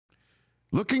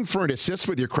Looking for an assist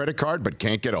with your credit card but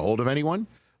can't get a hold of anyone?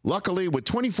 Luckily, with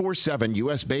 24/7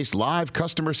 U.S.-based live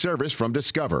customer service from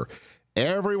Discover,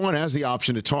 everyone has the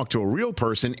option to talk to a real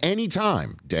person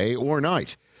anytime, day or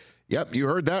night. Yep, you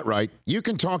heard that right. You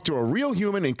can talk to a real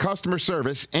human in customer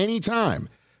service anytime.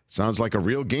 Sounds like a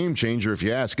real game changer if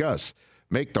you ask us.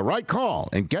 Make the right call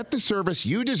and get the service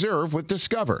you deserve with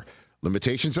Discover.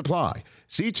 Limitations apply.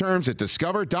 See terms at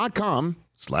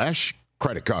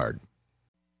discover.com/credit card.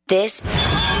 This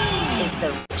is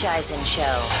the Rich Eisen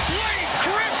Show.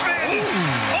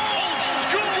 Old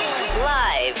school.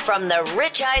 Live from the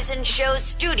Rich Eisen Show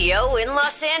studio in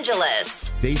Los Angeles.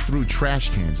 They threw trash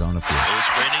cans on the floor. It was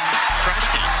raining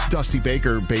trash cans. Dusty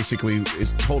Baker basically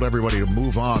told everybody to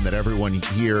move on, that everyone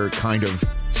here kind of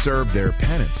served their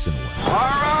penance in a way. All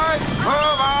right,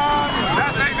 move on.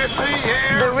 Nothing to see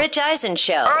here. The Rich Eisen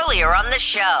Show. Earlier on the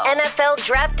show, NFL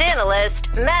draft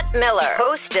analyst Matt Miller,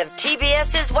 host of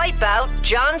TBS's Wipeout,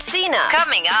 John Cena.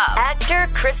 Coming up, actor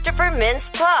Christopher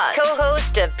Mintz-Plasse,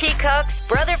 co-host of Peacock's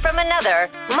Brother from Another,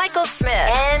 Michael Smith.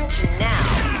 And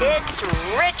now, it's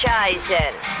Rich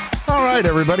Eisen. All right,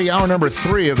 everybody. Hour number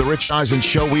 3 of the Rich Eisen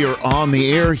Show. We are on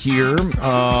the air here.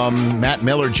 Matt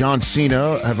Miller, John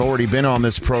Cena have already been on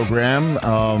this program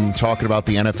talking about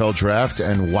the NFL draft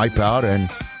and Wipeout and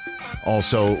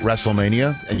also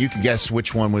WrestleMania. And you can guess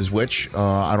which one was which.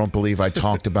 I don't believe I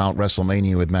talked about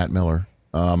WrestleMania with Matt Miller,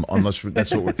 unless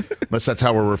that's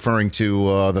how we're referring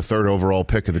to the third overall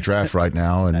pick of the draft right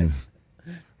now and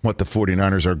what the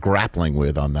 49ers are grappling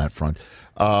with on that front.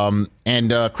 And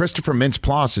Christopher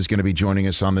Mintz-Plasse is going to be joining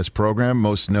us on this program,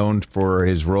 most known for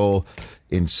his role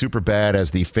in Superbad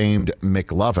as the famed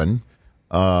McLovin.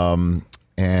 And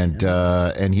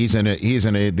he's in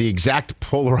the exact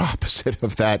polar opposite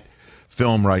of that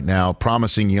film right now,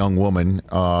 Promising Young Woman,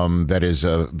 that is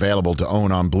available to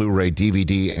own on Blu-ray,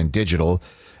 DVD, and digital.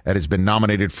 That has been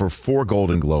nominated for 4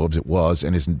 Golden Globes. It was,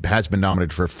 and has been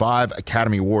nominated for 5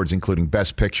 Academy Awards, including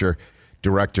Best Picture,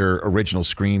 Director, Original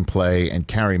Screenplay, and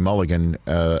Carey Mulligan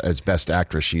as Best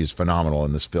Actress. She is phenomenal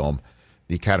in this film.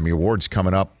 The Academy Awards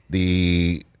coming up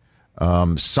the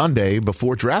Sunday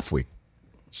before draft week.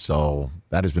 So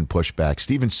that has been pushed back.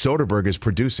 Steven Soderbergh is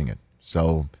producing it.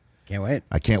 So can't wait.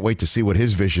 I can't wait to see what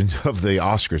his vision of the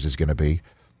Oscars is going to be.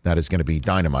 That is going to be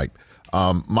dynamite.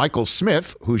 Michael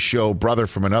Smith, whose show Brother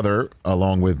from Another,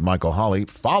 along with Michael Holley,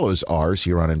 follows ours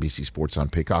here on NBC Sports on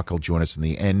Peacock. He'll join us in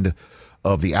the end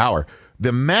of the hour.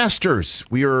 The Masters,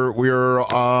 we are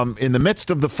in the midst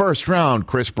of the first round.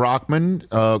 Chris Brockman,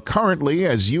 currently,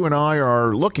 as you and I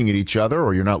are looking at each other,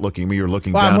 or you're not looking at me, you're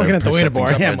looking down. I'm looking at the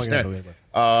leaderboard. leaderboard. Yeah, I'm looking at the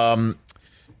leaderboard.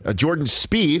 Jordan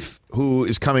Spieth, who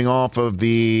is coming off of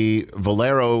the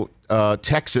Valero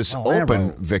Texas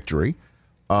Open victory,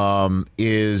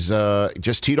 is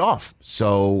just teed off.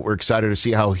 So we're excited to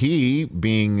see how he,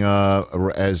 being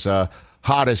as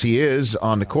hot as he is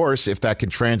on the course, if that can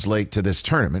translate to this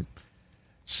tournament.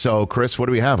 So, Chris, what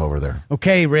do we have over there?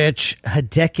 Okay, Rich.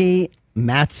 Hideki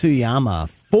Matsuyama,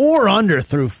 4 under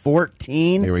through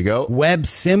 14. Here we go. Webb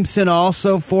Simpson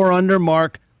also 4 under.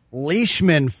 Mark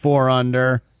Leishman 4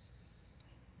 under.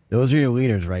 Those are your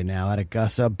leaders right now at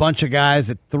Augusta. A bunch of guys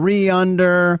at 3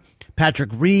 under.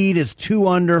 Patrick Reed is 2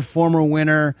 under, former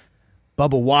winner.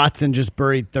 Bubba Watson just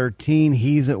buried 13.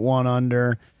 He's at 1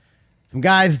 under. Some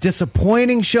guys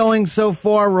disappointing showing so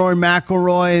far. Rory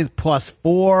McIlroy is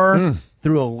 +4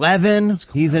 through 11.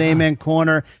 He's at Amen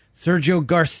Corner. Sergio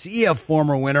Garcia,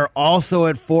 former winner, also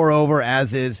at 4 over,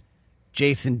 as is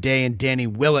Jason Day and Danny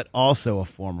Willett, also a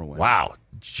former winner. Wow.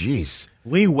 Jeez.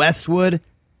 Lee Westwood,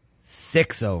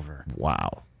 6 over.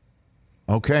 Wow.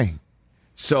 Okay.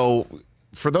 So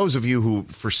for those of you who,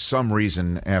 for some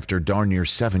reason, after darn near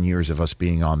 7 years of us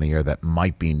being on the air, that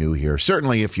might be new here,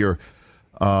 certainly if you're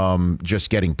just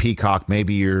getting Peacock,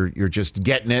 maybe you're just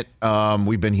getting it.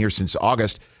 We've been here since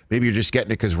August. Maybe you're just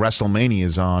getting it because WrestleMania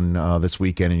is on this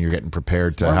weekend, and you're getting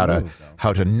prepared to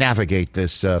how to navigate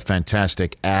this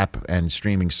fantastic app and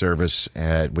streaming service,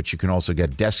 which you can also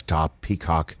get desktop,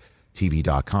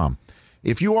 peacocktv.com.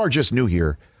 If you are just new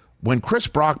here, when Chris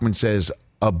Brockman says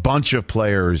a bunch of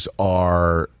players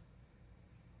are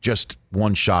just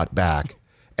one shot back,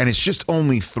 and it's just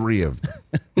only 3 of them.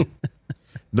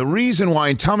 The reason why,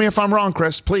 and tell me if I'm wrong,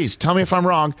 Chris, please tell me if I'm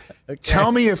wrong. Okay.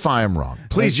 Tell me if I am wrong.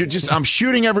 Please, I'm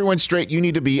shooting everyone straight. You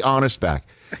need to be honest back.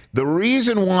 The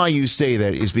reason why you say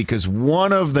that is because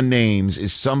one of the names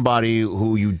is somebody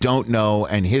who you don't know,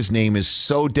 and his name is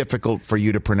so difficult for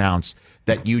you to pronounce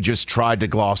that you just tried to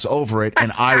gloss over it,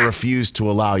 and I refuse to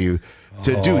allow you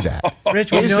to do that.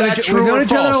 Rich, we've known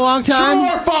each other a long time.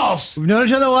 True or false? We've known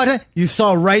each other a long time. You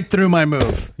saw right through my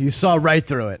move. You saw right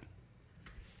through it.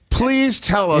 Please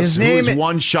tell us His name who's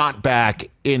one shot back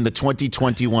in the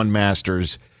 2021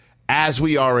 Masters as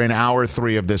we are in hour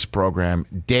 3 of this program,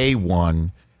 day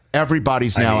 1.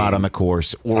 Everybody's now out on the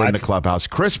course or in the clubhouse.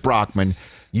 Chris Brockman,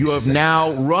 you have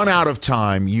now run out of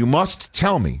time. You must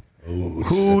tell me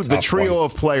who the trio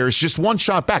of players, just one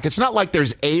shot back. It's not like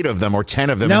there's 8 of them or 10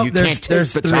 of them. No, and you can't take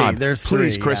the time. There's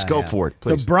Please, 3. Chris, go for it.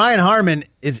 Please. So Brian Harmon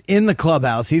is in the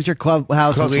clubhouse. He's your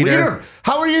clubhouse leader.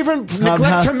 How are you even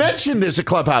neglect to mention there's a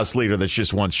clubhouse leader that's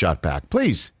just one shot back?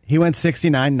 Please. He went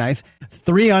 69. Nice.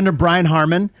 3 under Brian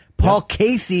Harmon. Paul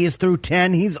Casey is through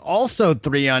 10. He's also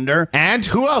 3 under. And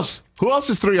who else? Who else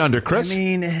is 3 under, Chris? I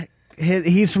mean,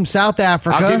 he's from South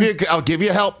Africa. I'll give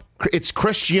you help. It's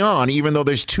Christian, even though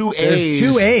there's 2 A's.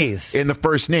 There's 2 A's in the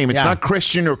first name. It's not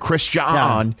Christian or Christian.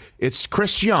 Yeah. It's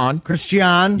Christian.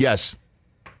 Christian. Yes.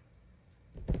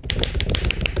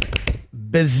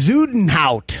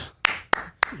 Bezuidenhout.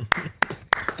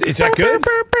 Is that good?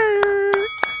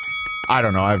 I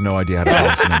don't know. I have no idea how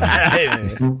to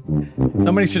pronounce it.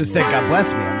 Somebody should have said, God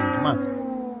bless me. I mean, come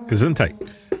on. Gesundheit.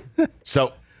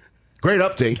 So, great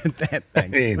update.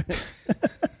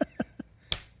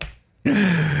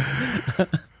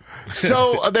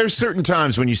 So there's certain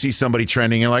times when you see somebody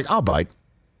trending, you're like, I'll bite.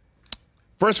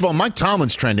 First of all, Mike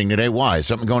Tomlin's trending today. Why? Is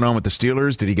something going on with the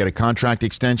Steelers? Did he get a contract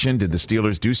extension? Did the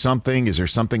Steelers do something? Is there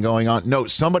something going on? No,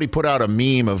 somebody put out a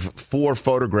meme of 4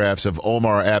 photographs of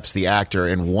Omar Epps, the actor,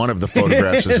 and one of the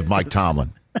photographs is of Mike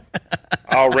Tomlin.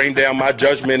 I'll rain down my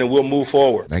judgment and we'll move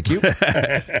forward. Thank you.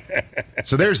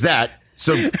 So there's that.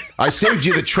 So I saved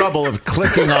you the trouble of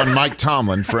clicking on Mike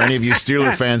Tomlin. For any of you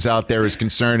Steeler fans out there who's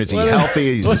concerned, is he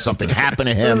healthy? Is something happen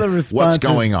to him? What's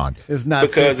going on? It's not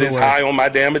because it's high on my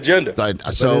damn agenda.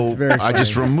 So I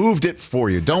just removed it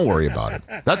for you. Don't worry about it.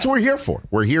 That's what we're here for.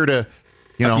 We're here to,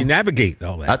 you navigate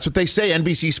all that. That's what they say.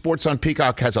 NBC Sports on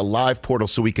Peacock has a live portal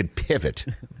so we could pivot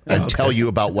and tell you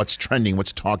about what's trending,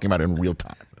 what's talking about in real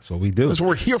time. That's what we do. That's what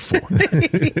we're here for.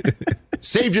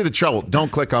 Saved you the trouble.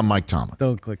 Don't click on Mike Tomlin.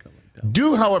 Don't click on Mike Tomlin.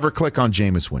 Do, however, click on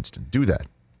Jameis Winston. Do that.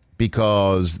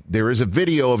 Because there is a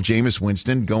video of Jameis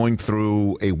Winston going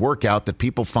through a workout that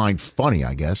people find funny,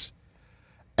 I guess.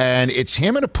 And it's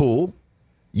him in a pool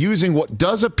using what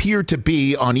does appear to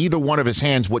be on either one of his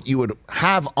hands what you would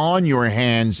have on your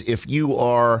hands if you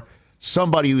are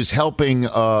somebody who's helping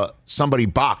somebody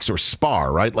box or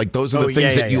spar, right? Like those are the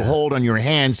things that you hold on your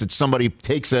hands that somebody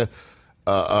takes a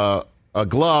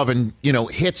glove and,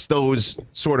 hits those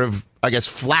sort of, I guess,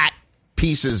 flat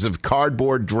pieces of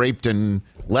cardboard draped in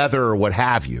leather or what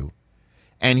have you.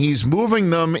 And he's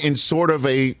moving them in sort of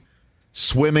a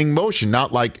swimming motion,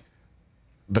 not like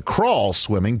the crawl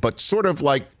swimming, but sort of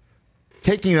like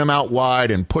taking them out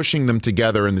wide and pushing them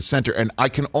together in the center. And I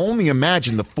can only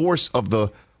imagine the force of the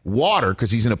water because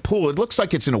he's in a pool. It looks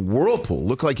like it's in a whirlpool. It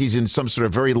looks like he's in some sort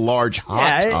of very large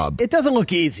hot tub. It doesn't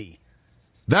look easy.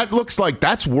 That looks like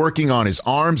that's working on his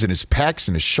arms and his pecs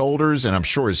and his shoulders and I'm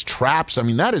sure his traps. I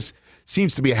mean,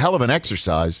 seems to be a hell of an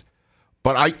exercise.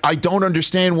 But I don't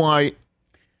understand why.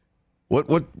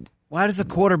 Why does a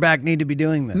quarterback need to be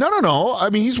doing this? No. I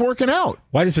mean, he's working out.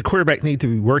 Why does a quarterback need to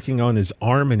be working on his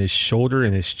arm and his shoulder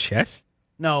and his chest?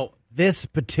 No, this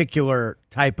particular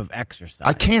type of exercise.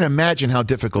 I can't imagine how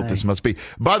difficult this must be.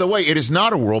 By the way, it is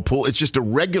not a whirlpool. It's just a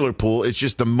regular pool. It's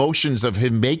just the motions of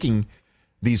him making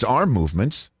these arm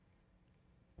movements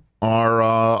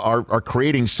are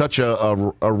creating such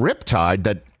a riptide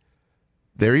that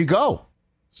there you go.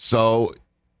 So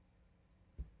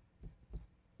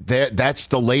that's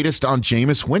the latest on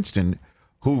Jameis Winston,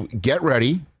 who, get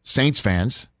ready, Saints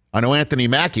fans. I know Anthony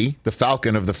Mackie, the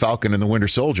Falcon of the Falcon and the Winter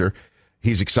Soldier,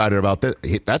 he's excited about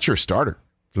that. That's your starter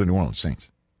for the New Orleans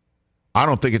Saints. I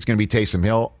don't think it's going to be Taysom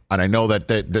Hill, and I know that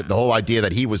the whole idea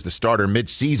that he was the starter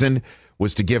mid-season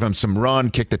was to give him some run,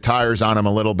 kick the tires on him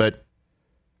a little bit.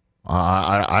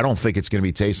 I don't think it's going to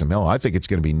be Taysom Hill. I think it's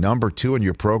going to be number 2 in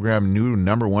your program,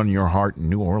 number 1 in your heart in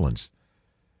New Orleans.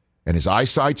 And his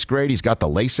eyesight's great. He's got the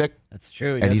LASIK. That's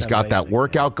true. And he's got that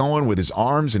workout going with his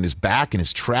arms and his back and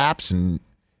his traps. And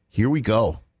here we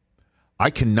go. I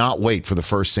cannot wait for the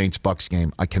first Saints-Bucks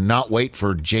game. I cannot wait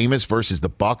for Jameis versus the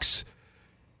Bucks.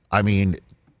 I mean,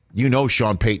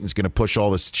 Sean Payton's going to push all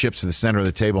the chips to the center of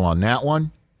the table on that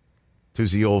one. To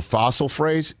use the old Fossil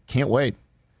phrase. Can't wait.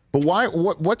 But why?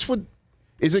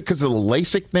 Is it because of the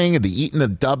LASIK thing and the eating the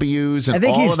W's and all of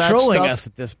that stuff? I think he's trolling us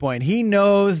at this point. He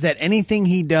knows that anything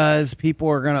he does, people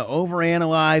are going to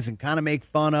overanalyze and kind of make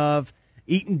fun of.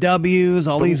 eating W's,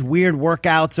 all these weird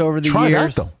workouts over the Try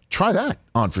years. that, though. Try that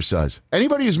on for size.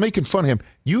 Anybody who's making fun of him,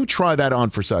 you try that on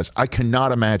for size. I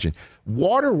cannot imagine.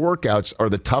 Water workouts are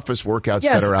the toughest workouts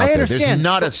that are out there. There's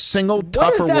not a single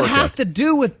tougher workout. What does that have to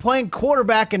do with playing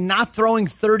quarterback and not throwing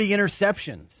 30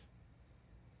 interceptions?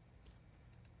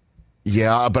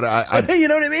 Yeah, but I you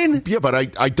know what I mean? Yeah,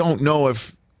 but I don't know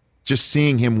if just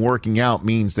seeing him working out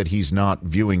means that he's not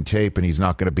viewing tape and he's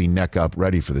not going to be neck up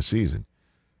ready for the season.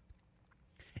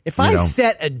 If I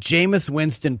set a Jameis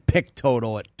Winston pick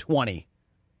total at 20,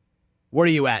 where are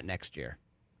you at next year?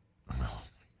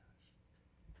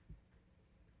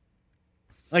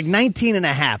 Like 19 and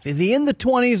a half. Is he in the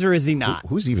 20s or is he not?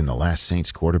 Who's even the last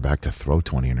Saints quarterback to throw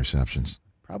 20 interceptions?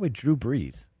 Probably Drew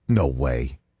Brees. No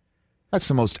way. That's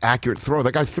the most accurate throw.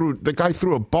 The guy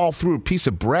threw a ball through a piece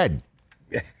of bread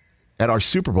at our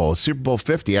Super Bowl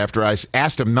 50, after I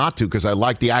asked him not to because I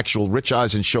liked the actual Rich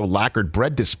Eisen Show lacquered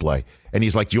bread display. And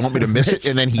he's like, do you want me to miss it?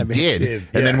 And then he did.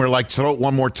 And then we're like, throw it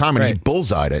one more time, and he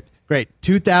bullseyed it. Great.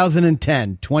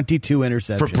 2010, 22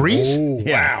 interceptions. For Brees? Oh,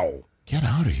 wow. Get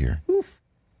out of here. Oof.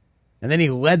 And then he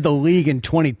led the league in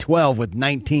 2012 with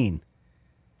 19.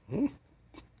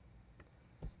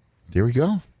 There we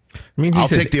go. I mean, I'll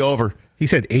take the over. He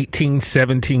said 18,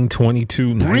 17,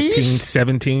 22, 19,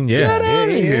 17. Yeah. Get out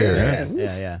of here.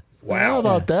 Yeah. Wow. How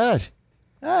about that?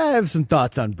 I have some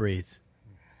thoughts on Brees.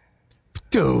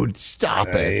 Dude, stop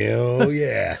it. Oh,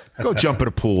 yeah. Go jump in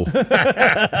a pool. Go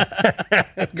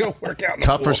work out in the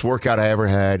Toughest pool. workout I ever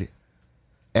had,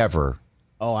 ever,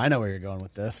 Oh, I know where you're going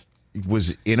with this.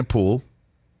 was in a pool,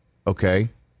 okay?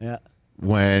 Yeah.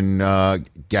 When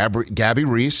Gabby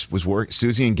Reese was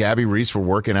Susie and Gabby Reese were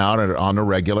working out on the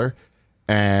regular,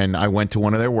 and I went to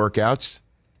one of their workouts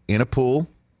in a pool,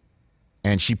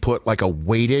 and she put like a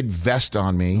weighted vest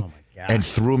on me and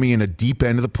threw me in a deep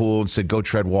end of the pool and said, "Go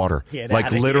tread water."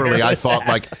 Like literally, I thought,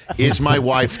 like, is my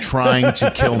wife trying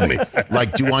to kill me?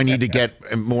 Like, do I need to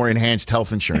get more enhanced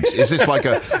health insurance? Is this like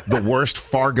the worst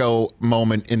Fargo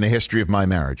moment in the history of my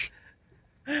marriage?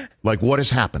 Like, what is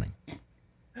happening?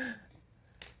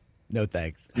 No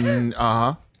thanks.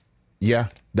 Yeah,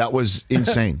 that was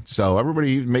insane. So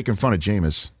everybody making fun of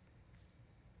Jameis.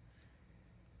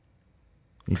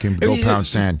 You can go pound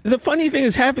sand. The funny thing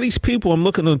is, half of these people I'm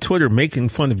looking on Twitter making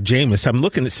fun of Jameis. I'm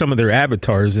looking at some of their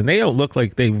avatars, and they don't look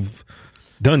like they've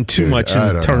done too much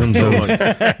in terms of doing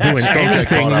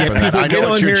anything. And yet people get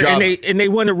on here and they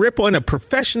want to rip on a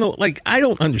professional. Like, I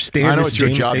don't understand. I know this it's your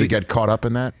Jameis job hate. to get caught up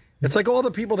in that. It's like all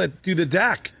the people that do the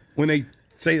Dak when they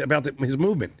say about his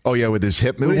movement. Oh, yeah, with his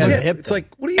hip With movement. his hip. It's like,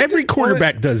 what do you Every do?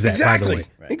 quarterback does that, by the Exactly.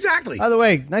 way. Exactly. By the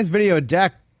way, nice video of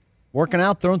Dak working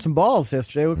out, throwing some balls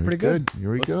yesterday. Looked pretty good.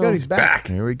 Here we Looks go. good. He's back.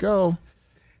 Here we go.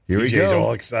 Here TJ's we go.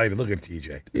 all excited. Look at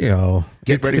TJ. You know,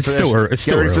 Get ready for this.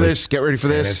 Get ready for this. Get ready for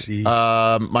this.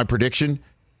 NFC. My prediction: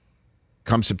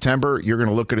 come September, you're going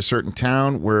to look at a certain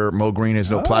town where Mo Green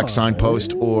has no plaque,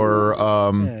 signpost, or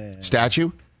statue.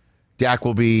 Dak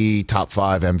will be top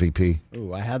 5 MVP.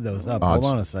 Ooh, I had those up. Odds.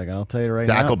 Hold on a second. I'll tell you right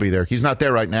now. Dak will be there. He's not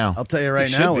there right now. I'll tell you right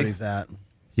He now should what be. he's at.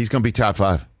 He's going to be top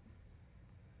 5.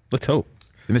 Let's hope.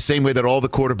 In the same way that all the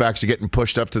quarterbacks are getting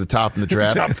pushed up to the top in the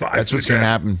draft. Top 5 That's in what's the going to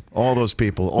draft. happen. All those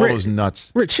people, all those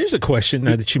nuts. Rich, here's a question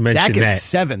now that you mentioned Dak that. is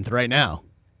 7th right now.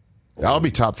 I'll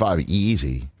be top 5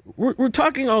 easy. We're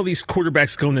talking all these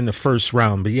quarterbacks going in the first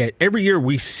round, but yet every year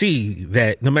we see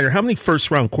that no matter how many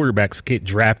first-round quarterbacks get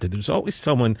drafted, there's always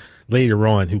someone later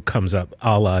on who comes up,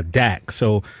 a la Dak.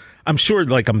 So I'm sure,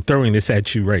 like, I'm throwing this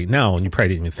at you right now, and you probably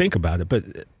didn't even think about it, but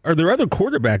are there other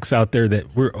quarterbacks out there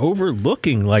that we're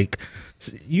overlooking? Like,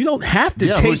 you don't have to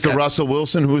take who's the Russell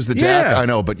Wilson? Who's the Dak? I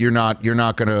know, but you're not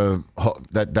going to.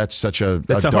 That's such a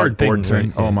hard dartboard thing.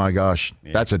 right? Oh my gosh,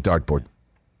 that's a dartboard.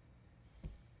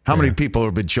 How many people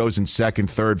have been chosen 2nd,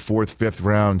 3rd, 4th, 5th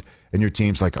round, and your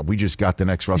team's like, we just got the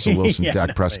next Russell Wilson,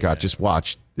 Dak Prescott. Just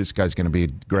watch, this guy's going to be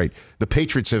great. The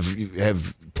Patriots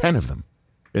have 10 of them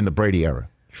in the Brady era,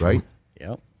 right?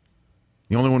 Yep.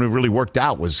 The only one who really worked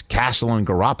out was Castle and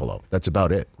Garoppolo. That's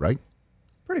about it, right?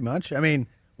 Pretty much. I mean,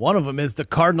 one of them is the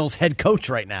Cardinals head coach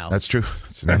right now. That's true.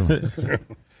 That's another one.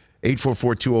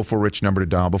 844-204-RICH number to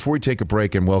dial. Before we take a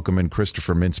break and welcome in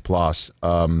Christopher Mintz-Plasse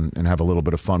and have a little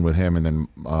bit of fun with him, and then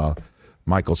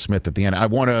Michael Smith at the end, I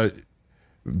want to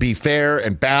be fair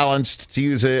and balanced, to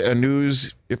use a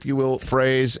news, if you will,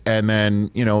 phrase, and then,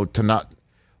 to not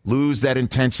lose that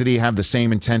intensity, have the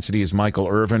same intensity as Michael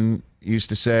Irvin used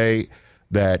to say.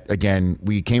 That, again,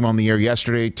 we came on the air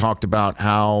yesterday, talked about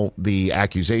how the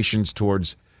accusations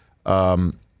towards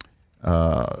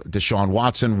Deshaun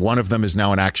Watson, one of them is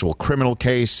now an actual criminal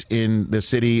case in the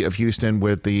city of Houston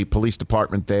with the police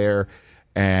department there,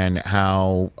 and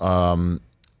how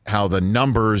how the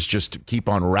numbers just keep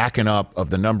on racking up of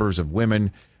the numbers of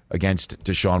women against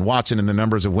Deshaun Watson and the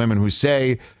numbers of women who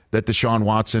say that Deshaun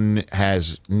Watson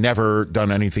has never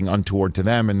done anything untoward to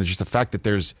them. And just the fact that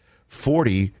there's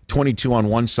 22 on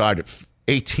one side,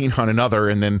 18 on another,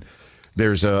 and then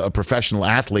there's a professional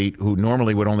athlete who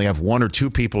normally would only have 1 or 2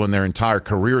 people in their entire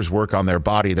careers work on their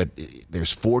body, that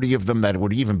there's 40 of them that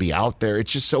would even be out there.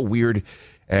 It's just so weird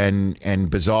and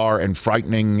bizarre and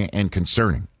frightening and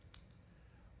concerning.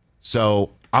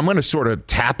 So I'm going to sort of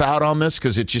tap out on this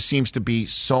because it just seems to be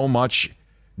so much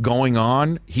going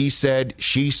on. He said,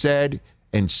 she said,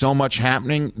 and so much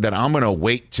happening that I'm going to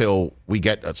wait till we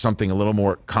get something a little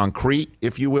more concrete,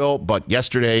 if you will. But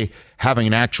yesterday, having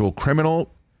an actual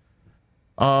criminal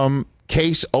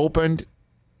case opened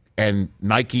and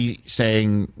Nike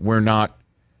saying we're not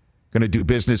going to do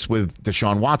business with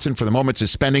Deshaun Watson for the moment,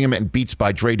 suspending him, and Beats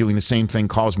by Dre doing the same thing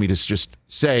caused me to just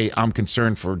say I'm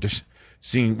concerned for just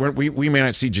seeing we may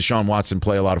not see Deshaun Watson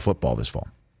play a lot of football this fall.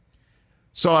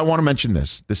 So I want to mention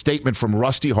this. The statement from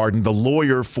Rusty Hardin, the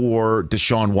lawyer for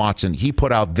Deshaun Watson, he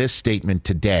put out this statement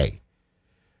today.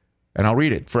 And I'll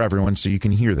read it for everyone so you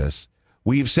can hear this.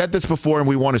 We've said this before and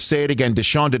we want to say it again.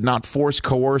 Deshaun did not force,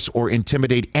 coerce, or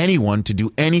intimidate anyone to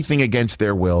do anything against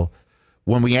their will.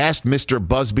 When we asked Mr.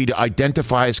 Busby to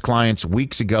identify his clients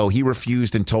weeks ago, he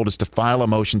refused and told us to file a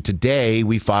motion. Today,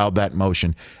 we filed that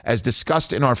motion. As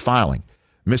discussed in our filing,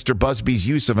 Mr. Busby's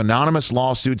use of anonymous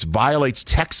lawsuits violates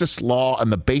Texas law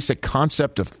and the basic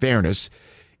concept of fairness.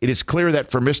 It is clear that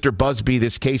for Mr. Busby,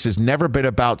 this case has never been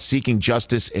about seeking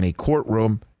justice in a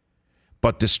courtroom,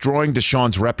 but destroying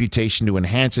Deshaun's reputation to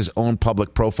enhance his own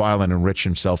public profile and enrich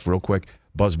himself. Real quick,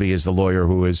 Busby is the lawyer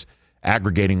who is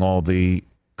aggregating all the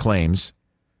claims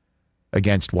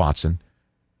against Watson.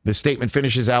 The statement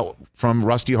finishes out from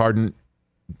Rusty Hardin,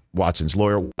 Watson's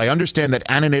lawyer. I understand that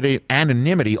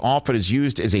anonymity often is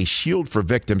used as a shield for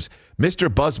victims.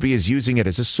 Mr. Busby is using it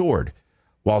as a sword.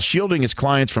 While shielding his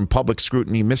clients from public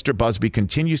scrutiny, Mr. Busby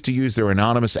continues to use their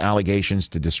anonymous allegations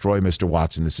to destroy Mr.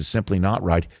 Watson. This is simply not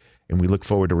right, and we look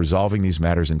forward to resolving these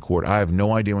matters in court. I have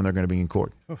no idea when they're going to be in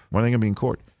court. When are they going to be in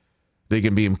court? They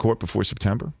going to be in court before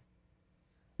September?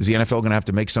 Is the NFL going to have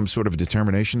to make some sort of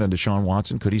determination on Deshaun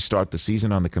Watson? Could he start the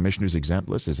season on the commissioner's exempt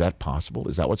list? Is that possible?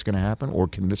 Is that what's going to happen? Or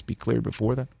can this be cleared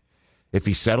before that? If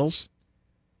he settles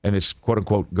and this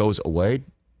quote-unquote goes away,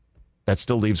 that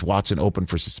still leaves Watson open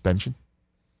for suspension?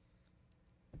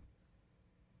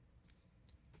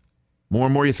 More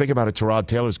and more you think about it, Tyrod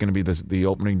Taylor is going to be the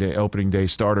opening day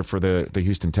starter for the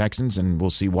Houston Texans, and we'll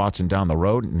see Watson down the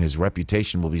road, and his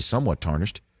reputation will be somewhat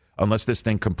tarnished unless this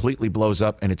thing completely blows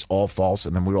up and it's all false,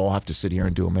 and then we all have to sit here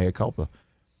and do a mea culpa.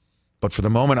 But for the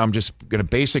moment, I'm just going to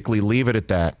basically leave it at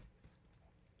that.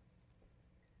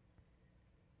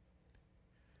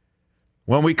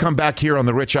 When we come back here on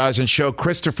the Rich Eisen Show,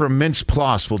 Christopher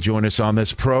Mintz-Plasse will join us on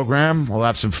this program. We'll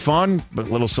have some fun, but a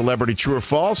little celebrity true or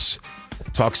false.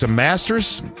 Talk some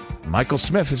Masters. Michael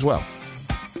Smith as well.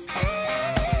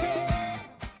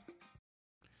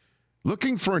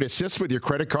 Looking for an assist with your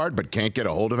credit card but can't get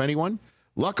a hold of anyone?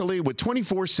 Luckily, with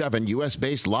 24/7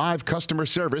 U.S.-based live customer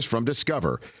service from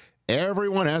Discover,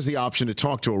 everyone has the option to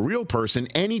talk to a real person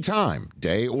anytime,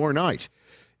 day or night.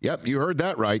 Yep, you heard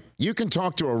that right. You can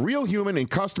talk to a real human in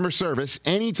customer service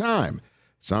anytime.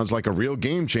 Sounds like a real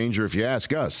game changer if you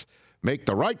ask us. Make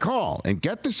the right call and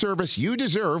get the service you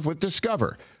deserve with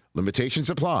Discover.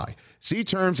 Limitations apply. See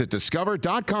terms at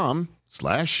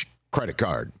discover.com/credit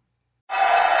card.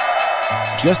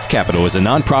 Just Capital is a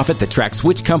nonprofit that tracks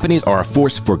which companies are a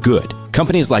force for good.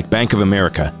 Companies like Bank of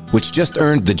America, which just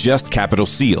earned the Just Capital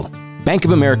seal. Bank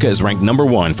of America is ranked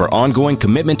 #1 for ongoing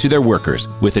commitment to their workers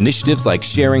with initiatives like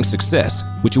Sharing Success,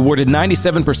 which awarded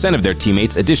 97% of their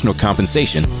teammates additional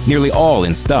compensation, nearly all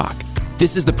in stock.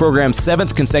 This is the program's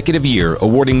 7th consecutive year,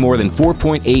 awarding more than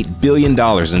 $4.8 billion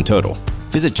in total.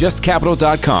 Visit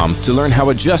justcapital.com to learn how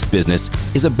a just business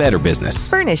is a better business.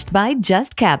 Furnished by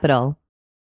Just Capital.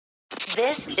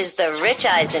 This is the Rich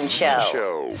Eisen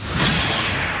Show.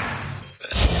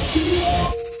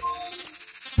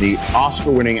 The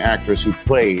Oscar-winning actress who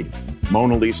played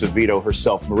Mona Lisa Vito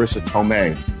herself, Marissa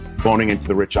Tomei, phoning into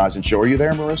the Rich Eisen Show. Are you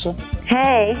there, Marissa?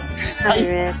 Hey. How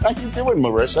you doing,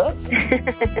 Marissa?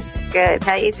 Good.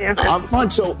 How you doing? I'm fine.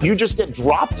 So you just get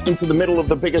dropped into the middle of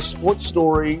the biggest sports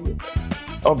story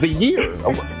of the year.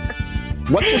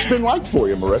 What's this been like for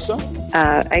you, Marissa?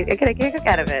 I get a kick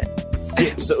out of it.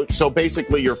 So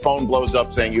basically your phone blows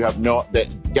up saying you have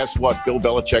guess what? Bill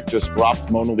Belichick just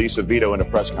dropped Mona Lisa Vito in a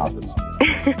press conference.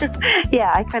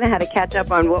 Yeah, I kind of had to catch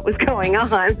up on what was going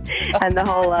on and the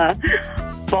whole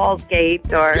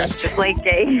Ballsgate or Yes.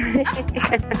 Deflategate.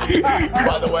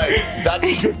 By the way, that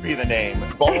should be the name.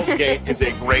 Ballsgate is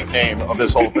a great name of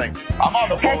this whole thing. I'm on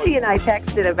the phone. Pesci and I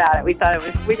texted about it. We thought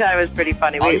it was pretty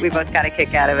funny. We both got a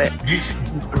kick out of it.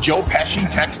 Joe Pesci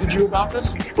texted you about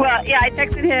this? Well, yeah, I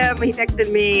texted him. He texted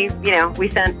me. You know, we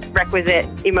sent requisite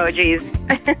emojis.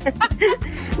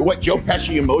 What, Joe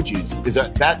Pesci emojis? Is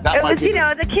that It might was, be you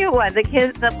know, the cute one, the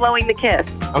kiss, the blowing the kiss.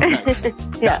 Okay.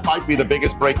 Yeah. That might be the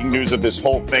biggest breaking news of this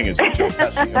whole thing is the Joe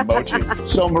Pesci emoji.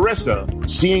 So, Marissa,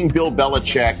 seeing Bill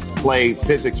Belichick play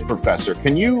physics professor,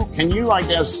 can you I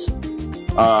guess,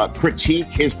 critique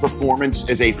his performance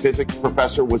as a physics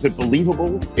professor? Was it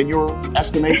believable in your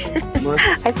estimation,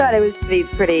 Marissa? I thought it was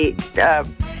pretty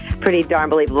darn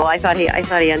believable. I thought he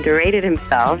underrated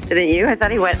himself, didn't you? I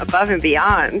thought he went above and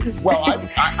beyond. Well,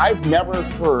 I've never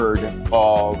heard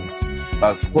of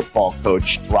a football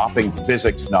coach dropping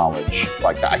physics knowledge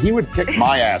like that. He would kick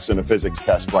my ass in a physics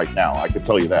test right now. I could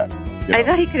tell you that. You know? I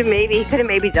thought he could have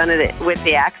maybe done it with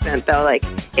the accent though. Like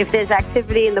if there's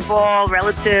activity in the ball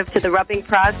relative to the rubbing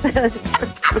process.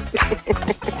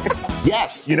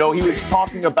 Yes, you know, he was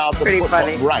talking about the Pretty football.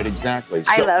 funny. Right, exactly.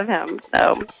 I love him.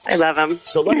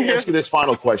 So let me ask you this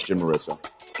final question, Marissa.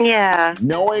 Yeah.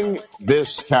 Knowing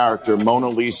this character, Mona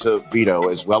Lisa Vito,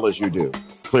 as well as you do,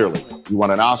 clearly, you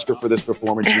won an Oscar for this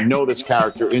performance. You know this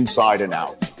character inside and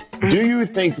out. Do you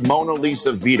think Mona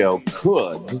Lisa Vito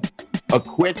could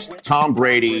acquit Tom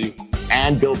Brady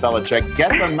and Bill Belichick, get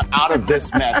them out of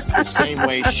this mess the same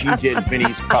way she did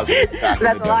Vinny's cousin back in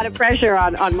That's the a lot of pressure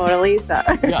on Mona Lisa.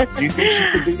 Yeah. Do you think she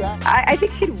could do that? I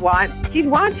think she'd want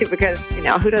to because, you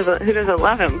know, who doesn't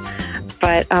love him?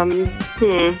 But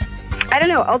I don't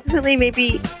know. Ultimately,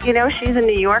 maybe, you know, she's a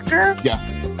New Yorker. Yeah.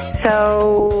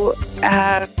 So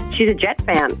she's a Jet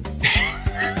fan.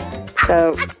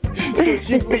 So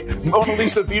Mona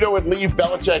Lisa Vito would leave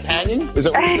Belichick hanging? Is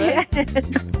that what you're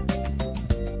saying?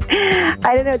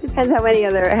 I don't know. It depends how many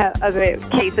other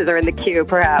cases are in the queue,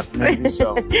 perhaps. Maybe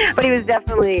so. But he was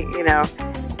definitely, you know,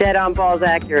 dead on balls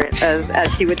accurate, as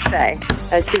she would say.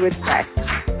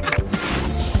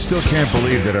 Still can't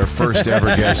believe that our first ever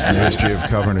guest in the history of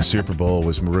covering a Super Bowl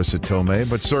was Marissa Tomei,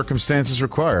 but circumstances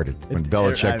required it when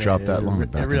Belichick dropped that line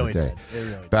back in the day.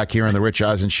 Back here on the Rich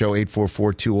Eisen Show,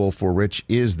 844-204-RICH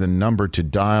is the number to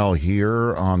dial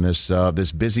here on this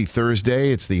busy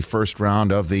Thursday. It's the first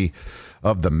round of the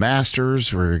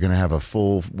Masters. We're going to have a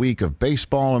full week of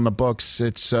baseball in the books.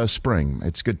 It's spring.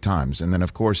 It's good times. And then,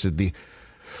 of course,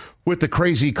 with the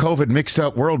crazy COVID mixed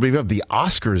up world, we have the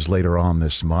Oscars later on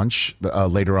this month.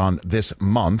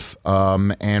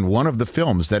 And one of the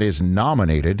films that is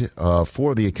nominated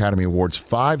for the Academy Awards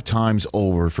 5 times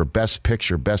over for Best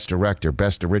Picture, Best Director,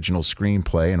 Best Original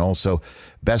Screenplay, and also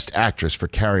Best Actress for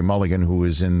Carey Mulligan, who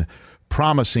is in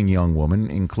Promising Young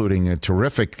Woman, including a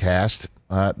terrific cast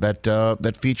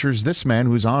that features this man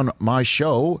who's on my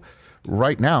show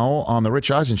right now on the Rich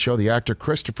Eisen Show, the actor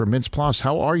Christopher Mintz-Plasse.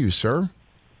 How are you, sir?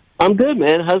 I'm good,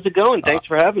 man. How's it going? Thanks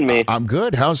for having me. I'm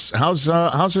good. How's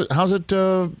it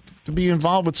to be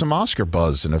involved with some Oscar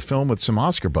buzz in a film with some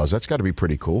Oscar buzz? That's got to be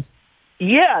pretty cool.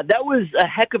 Yeah, that was a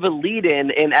heck of a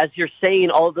lead-in, and as you're saying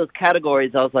all of those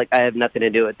categories, I was like, I have nothing to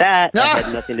do with that. I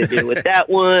had nothing to do with that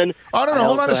one. Oh, no,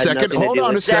 hold on a second. Hold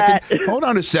on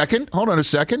a second.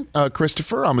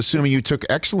 Christopher, I'm assuming you took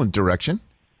excellent direction.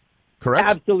 Correct?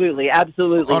 Absolutely.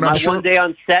 Oh, My one day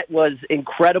on set was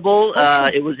incredible.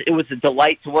 It was a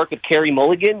delight to work with Carey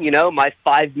Mulligan. You know, my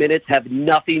 5 minutes have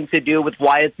nothing to do with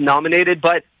why it's nominated,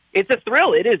 but it's a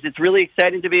thrill. It is. It's really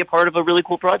exciting to be a part of a really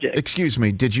cool project. Excuse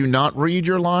me, did you not read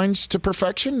your lines to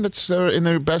perfection? That's in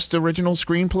the Best Original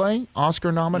Screenplay,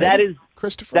 Oscar nominated?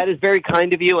 Christopher? That is very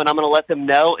kind of you, and I'm going to let them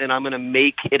know, and I'm going to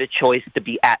make it a choice to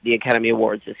be at the Academy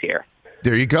Awards this year.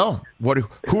 There you go.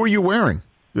 Who are you wearing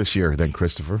this year then,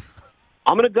 Christopher?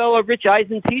 I'm going to go a Rich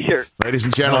Eisen T-shirt. Ladies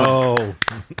and gentlemen. Oh.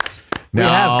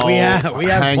 Now, we have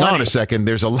hang plenty. on a second.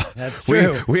 There's a lot. That's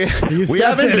true. We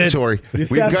have inventory. You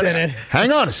stepped in it.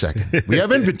 Hang on a second. We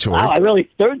have inventory. Wow, I really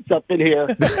stirred something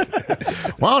here.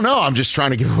 Well, no, I'm just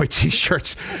trying to give away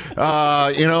T-shirts.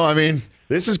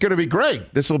 This is going to be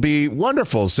great. This will be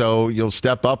wonderful. So you'll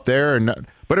step up there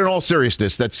But in all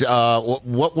seriousness, that's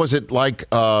what was it like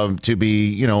to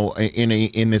be,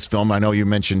 in this film? I know you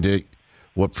mentioned it.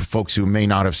 What for folks who may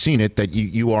not have seen it, that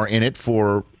you are in it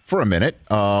for a minute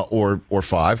or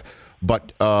 5,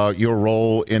 but your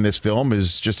role in this film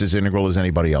is just as integral as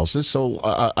anybody else's. So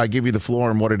I give you the floor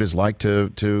on what it is like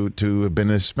to have been in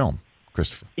this film,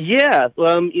 Christopher. Yeah,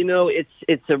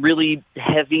 it's a really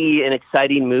heavy and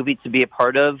exciting movie to be a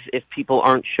part of. If people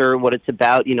aren't sure what it's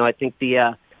about, I think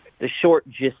the the short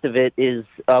gist of it is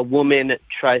a woman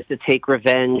tries to take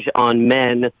revenge on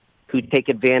men who take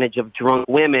advantage of drunk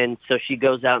women, so she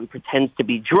goes out and pretends to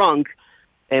be drunk,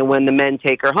 and when the men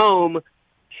take her home,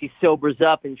 she sobers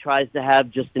up and tries to have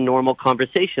just a normal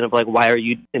conversation of, like, why are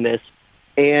you doing this?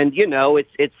 And,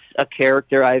 it's a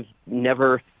character I've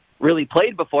never really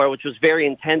played before, which was very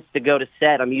intense to go to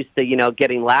set. I'm used to,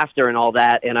 getting laughter and all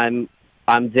that, and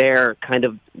I'm there kind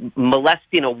of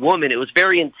molesting a woman. It was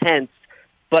very intense,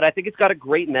 but I think it's got a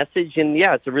great message, and,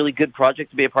 yeah, it's a really good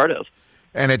project to be a part of.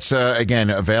 And it's, again,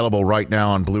 available right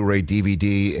now on Blu-ray,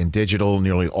 DVD, and digital,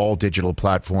 nearly all digital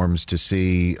platforms to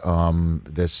see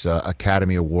this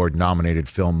Academy Award-nominated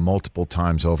film multiple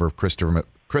times over.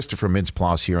 Christopher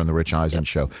Mintz-Plasse here on The Rich Eisen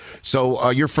Show. So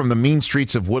you're from the mean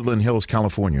streets of Woodland Hills,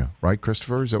 California, right,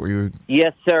 Christopher? Is that where you...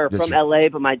 Yes, sir, from L.A.,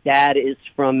 but my dad is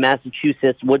from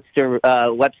Massachusetts, Webster,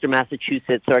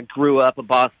 Massachusetts, so I grew up a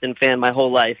Boston fan my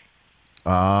whole life.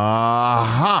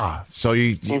 Aha! So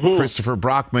you Christopher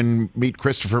Brockman meet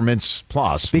Christopher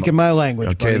Mintz-Plasse. Speaking my language,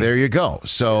 okay, buddy. there you go.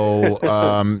 So,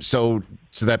 so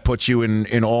that puts you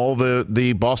in all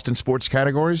the Boston sports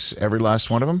categories, every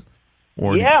last one of them?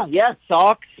 Or Yeah,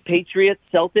 Sox, Patriots,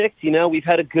 Celtics. We've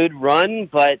had a good run,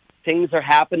 but things are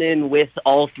happening with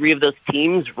all three of those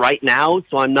teams right now,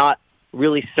 so I'm not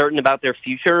really certain about their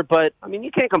future. But, I mean,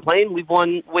 you can't complain. We've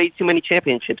won way too many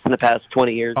championships in the past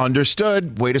 20 years.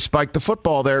 Understood. Way to spike the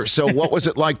football there. So what was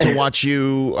it like to watch for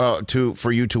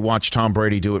you to watch Tom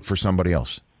Brady do it for somebody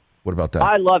else? What about that?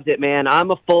 I loved it, man.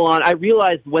 I'm a full-on. I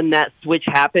realized when that switch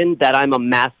happened that I'm a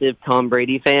massive Tom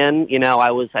Brady fan.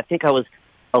 I think I was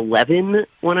 11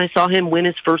 when I saw him win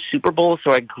his first Super Bowl,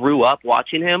 so I grew up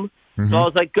watching him. Mm-hmm. So I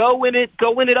was like, go win it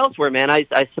elsewhere, man.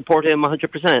 I support him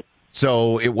 100%.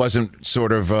 So it wasn't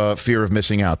sort of fear of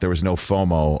missing out. There was no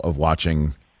FOMO of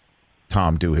watching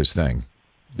Tom do his thing.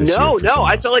 No.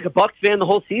 I felt like a Bucs fan the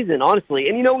whole season, honestly.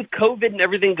 And, with COVID and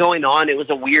everything going on, it was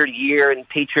a weird year, and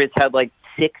Patriots had,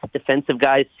 6 defensive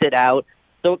guys sit out.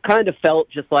 So it kind of felt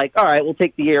just like, all right, we'll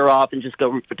take the year off and just go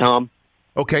root for Tom.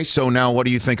 Okay, so now what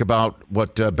do you think about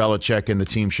what Belichick and the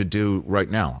team should do right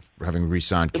now, having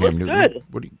re-signed Cam Newton?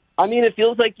 Good. I mean, it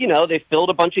feels like, they filled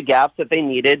a bunch of gaps that they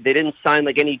needed. They didn't sign,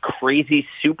 any crazy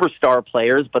superstar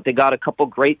players, but they got a couple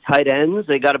great tight ends.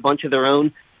 They got a bunch of their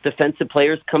own defensive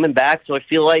players coming back. So I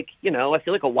feel like,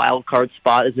 a wild card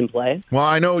spot is in play. Well,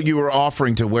 I know you were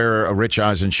offering to wear a Rich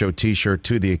Eisen Show T-shirt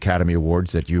to the Academy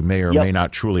Awards that you may or may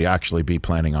not truly actually be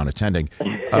planning on attending.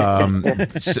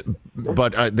 But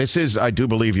this is, I do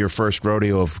believe, your first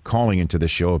rodeo of calling into the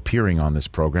show, appearing on this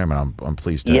program, and I'm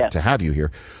pleased to have you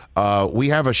here. We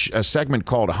have a segment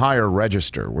called Higher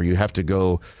Register, where you have to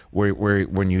go, where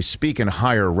when you speak in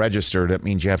higher register, that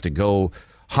means you have to go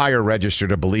higher register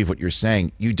to believe what you're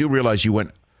saying. You do realize you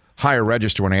went higher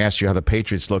register when I asked you how the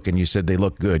Patriots look, and you said they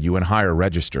look good. You went higher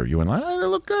register. You went, they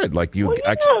look good. Like you,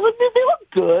 they look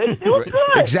good. They look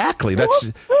good. Exactly. They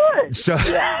look good. So.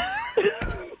 Yeah.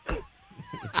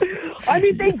 I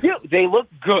mean, they do. They look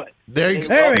good. There we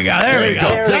go.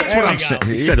 That's what I'm saying.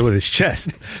 He said it with his chest.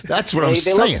 That's what I'm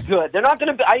saying. They look good. They're not going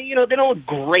to be, they don't look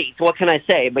great. What can I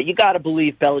say? But you got to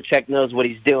believe Belichick knows what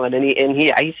he's doing, and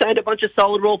he signed a bunch of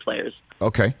solid role players.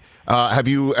 Okay. Have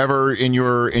you ever, in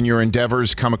your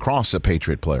endeavors, come across a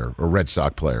Patriot player or Red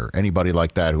Sox player, anybody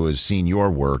like that who has seen your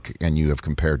work and you have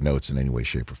compared notes in any way,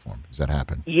 shape, or form? Does that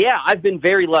happen? Yeah, I've been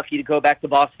very lucky to go back to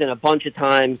Boston a bunch of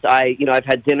times. I've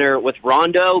had dinner with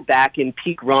Rondo back in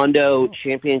peak Rondo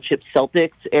championship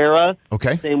Celtics era.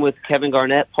 Okay. Same with Kevin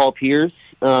Garnett, Paul Pierce.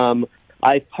 I've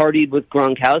partied with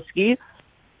Gronkowski,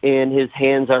 and his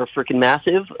hands are freaking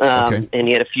massive. And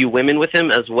he had a few women with him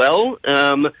as well.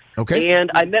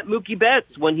 And I met Mookie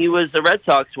Betts when he was a Red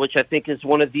Sox, which I think is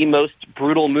one of the most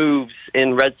brutal moves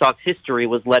in Red Sox history,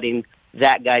 was letting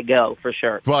that guy go, for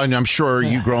sure. Well, and I'm sure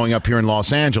you growing up here in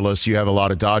Los Angeles, you have a lot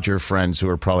of Dodger friends who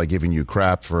are probably giving you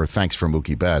crap for thanks for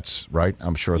Mookie Betts, right?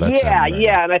 I'm sure that's Yeah,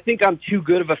 and I think I'm too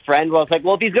good of a friend. Well, I was like,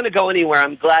 well, if he's going to go anywhere,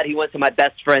 I'm glad he went to my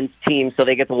best friend's team so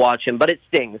they get to watch him. But it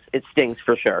stings. It stings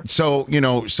for sure. So,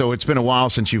 so it's been a while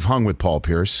since you've hung with Paul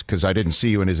Pierce, because I didn't see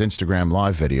you in his Instagram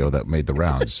live video that made the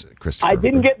rounds, Christopher. I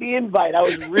didn't get the invite. I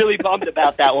was really bummed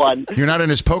about that one. You're not in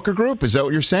his poker group? Is that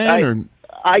what you're saying?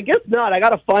 I guess not. I got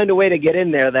to find a way to get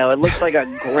in there, though. It looks like a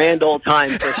grand old time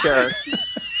for sure.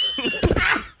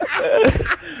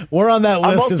 We're on that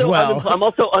list as well. I'm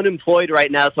also unemployed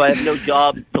right now, so I have no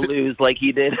job to lose like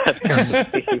he did.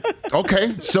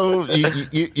 Okay, so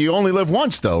you only live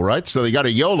once, though, right? So you got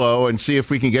a YOLO and see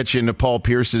if we can get you into Paul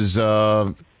Pierce's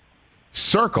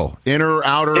circle, inner,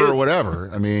 outer, or whatever.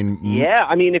 I mean, yeah.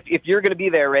 I mean, if you're going to be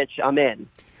there, Rich, I'm in.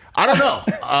 I don't know.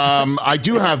 I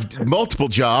do have multiple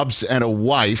jobs and a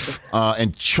wife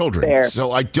and children, Fair.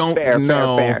 so I don't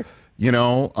know. Fair. You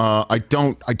know, I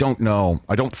don't know.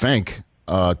 I don't think.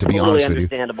 To be Totally honest with you,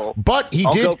 understandable. but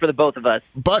I'll go for the both of us.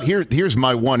 But here's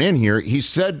my one in here. He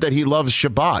said that he loves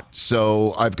Shabbat,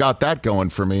 so I've got that going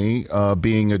for me.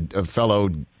 Being a fellow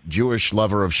Jewish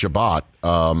lover of Shabbat,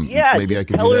 maybe I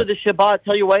can tell do her that. the Shabbat.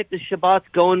 Tell your wife the Shabbat's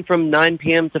going from 9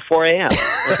 p.m. to 4 a.m.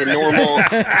 like a normal,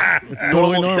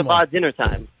 normal Shabbat dinner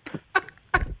time.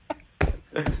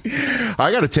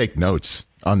 I got to take notes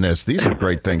on this. These are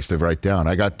great things to write down.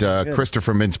 I got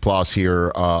Christopher Mintz-Plasse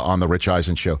here on the Rich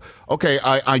Eisen Show. Okay,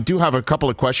 I do have a couple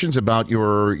of questions about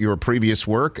your previous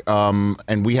work,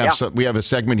 and we have we have a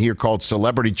segment here called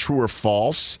Celebrity True or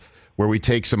False, where we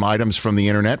take some items from the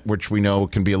internet, which we know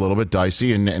can be a little bit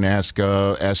dicey, and ask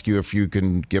you if you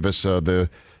can give us the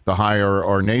high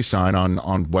or nay sign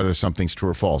on whether something's true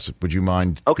or false. Would you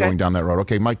mind going down that road?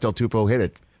 Okay, Mike Del Tufo, hit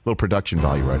it. Little production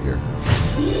value right here.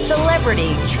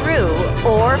 Celebrity true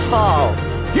or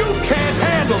false? You can't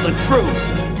handle the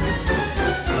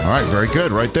truth. All right, very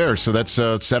good, right there. So that's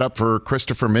set up for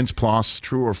Christopher Mintz-Plasse,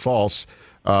 true or false.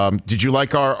 Did you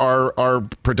like our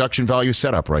production value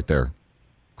setup right there,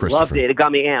 Christopher? Loved it. It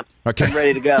got me amped. Okay. I'm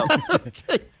ready to go.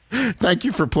 Okay. Thank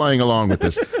you for playing along with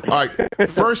this. All right,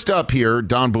 first up here,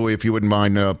 Don Bowie, if you wouldn't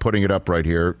mind putting it up right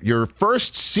here. Your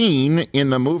first scene in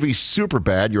the movie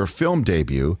Superbad, your film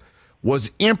debut, was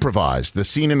improvised. The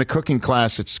scene in the cooking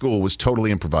class at school was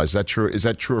totally improvised. Is that true? Is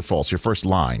that true or false? Your first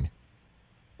line,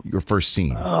 your first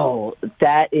scene. Oh,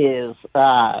 that is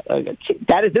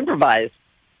improvised.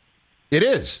 It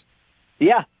is.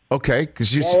 Yeah. Okay,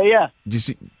 because you you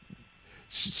see.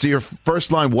 So your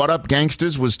first line, "What up,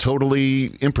 gangsters," was totally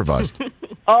improvised.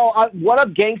 What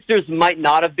up, gangsters might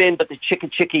not have been, but the chicka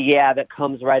chicka yeah that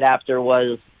comes right after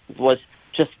was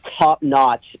just top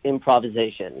notch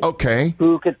improvisation. Okay.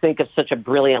 Who could think of such a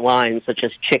brilliant line such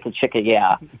as chicka chicka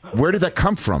yeah? Where did that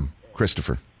come from,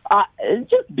 Christopher?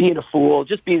 Just being a fool,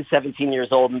 just being 17 years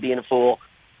old and being a fool.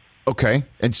 Okay.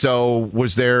 And so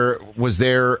was there?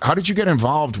 How did you get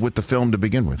involved with the film to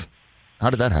begin with? How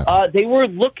did that happen? They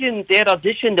had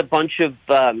auditioned a bunch of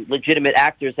legitimate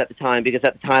actors at the time, because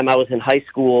at the time I was in high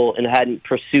school and hadn't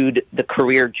pursued the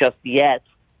career just yet.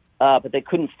 But they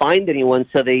couldn't find anyone,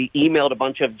 so they emailed a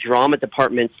bunch of drama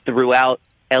departments throughout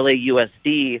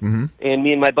LAUSD. Mm-hmm. And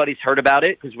me and my buddies heard about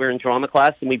it because we were in drama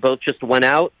class, and we both just went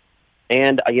out.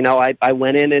 And, I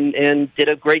went in and did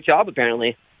a great job,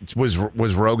 apparently. Was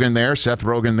Rogen there? Seth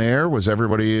Rogen there? Was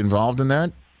everybody involved in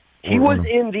that? He was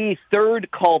in the third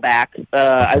callback.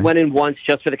 I went in once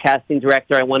just for the casting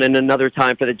director. I went in another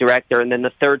time for the director. And then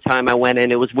the third time I went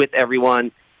in, it was with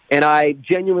everyone. And I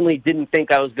genuinely didn't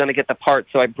think I was going to get the part.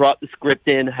 So I brought the script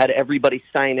in, had everybody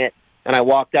sign it. And I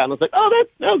walked out and was like, oh,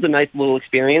 that was a nice little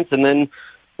experience. And then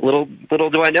little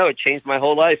do I know, it changed my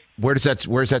whole life. Where's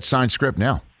that signed script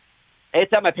now?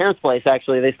 It's at my parents' place,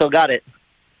 actually. They still got it.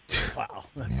 Wow.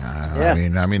 Yeah.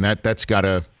 I mean that's got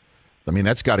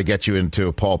to get you into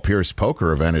a Paul Pierce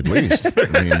poker event at least.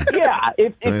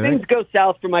 If things go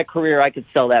south for my career, I could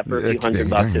sell that for a few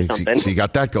 $100 or something. So you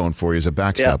got that going for you as a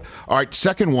backstop. Yeah. All right,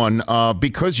 second one,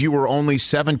 because you were only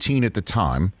 17 at the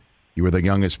time, you were the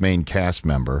youngest main cast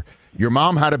member, your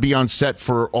mom had to be on set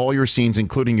for all your scenes,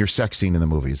 including your sex scene in the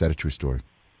movie. Is that a true story?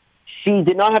 She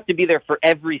did not have to be there for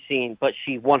every scene, but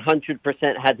she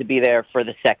 100% had to be there for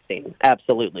the sex scene.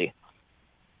 Absolutely.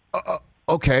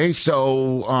 Okay,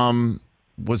 so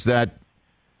was that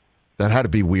had to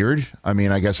be weird? I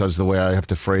mean, I guess that's the way I have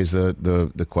to phrase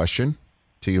the question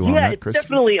to you on that, it's Christopher?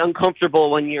 Definitely uncomfortable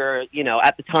when you're,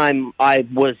 at the time I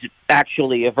was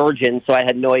actually a virgin, so I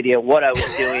had no idea what I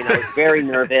was doing. I was very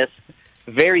nervous,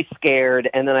 very scared,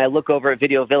 and then I look over at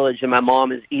Video Village and my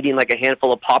mom is eating like a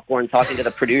handful of popcorn talking to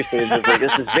the producers. It's like,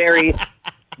 this is very,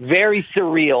 very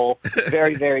surreal.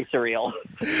 Very, very surreal.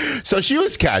 So she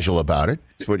was casual about it,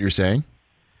 is what you're saying?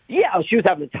 Yeah, she was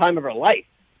having the time of her life.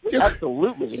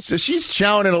 Absolutely. So she's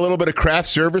chowing in a little bit of craft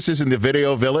services in the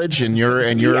Video Village, and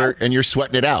you're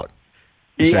sweating it out.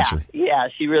 Essentially. Yeah,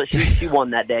 she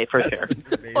won that day for sure.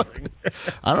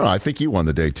 I don't know. I think you won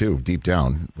the day too, deep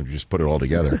down. We just put it all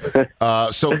together.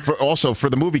 For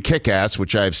the movie Kick-Ass,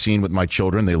 which I've seen with my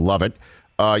children, they love it.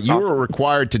 You were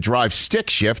required to drive stick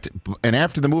shift, and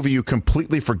after the movie, you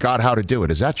completely forgot how to do it.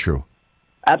 Is that true?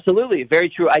 Absolutely, very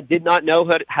true. I did not know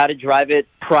how to drive it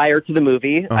prior to the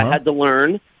movie. I had to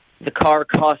learn. The car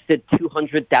costed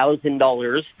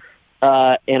 $200,000.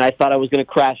 And I thought I was going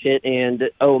to crash it and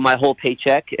owe my whole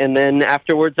paycheck. And then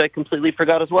afterwards, I completely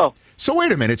forgot as well. So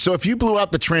wait a minute. So if you blew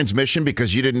out the transmission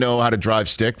because you didn't know how to drive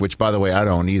stick, which, by the way, I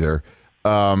don't either,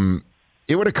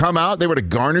 It would have come out. They would have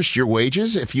garnished your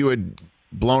wages if you had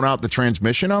blown out the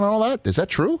transmission on all that. Is that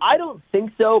true? I don't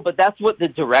think so, but that's what the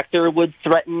director would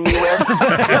threaten me with.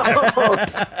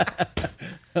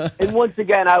 And once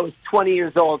again, I was 20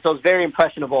 years old, so I was very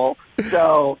impressionable.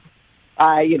 So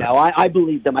I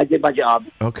believed them. I did my job.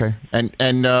 Okay.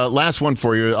 And last one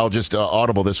for you. I'll just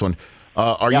audible this one.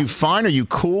 Are you fine? Are you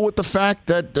cool with the fact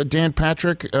that Dan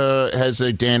Patrick has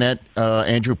a Danette,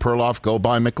 Andrew Perloff go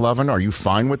by McLovin? Are you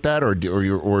fine with that, or do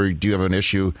you have an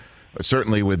issue,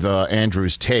 certainly with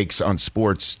Andrew's takes on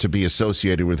sports, to be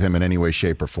associated with him in any way,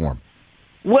 shape, or form?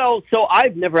 Well, so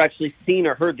I've never actually seen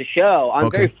or heard the show. I'm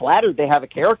very flattered they have a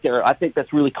character. I think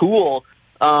that's really cool.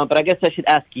 But I guess I should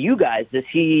ask you guys, is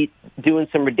he doing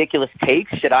some ridiculous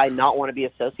takes? Should I not want to be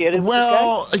associated with this guy?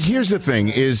 Well, here's the thing,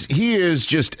 is he is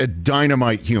just a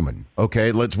dynamite human,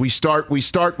 okay? We start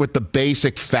with the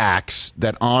basic facts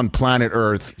that on planet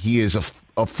Earth, he is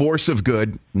a force of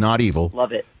good, not evil.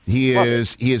 Love it. He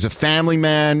is a family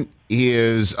man. He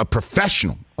is a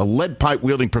professional, a lead pipe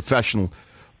wielding professional.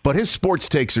 But his sports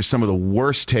takes are some of the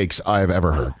worst takes I have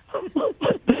ever heard.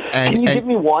 Can you give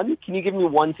me one? Can you give me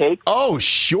one take? Oh,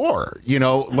 sure.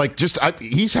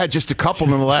 He's had just a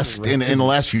couple in the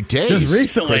last few days. Just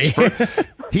recently,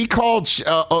 he called.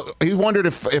 He wondered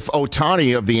if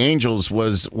Ohtani of the Angels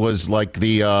was like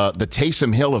the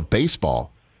Taysom Hill of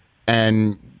baseball,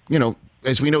 and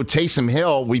as we know, Taysom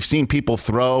Hill, we've seen people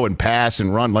throw and pass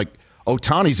and run. Like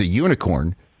Ohtani's a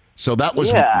unicorn, so that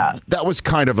was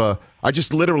kind of a. I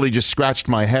just literally scratched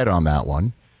my head on that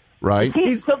one. Right.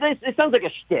 It sounds like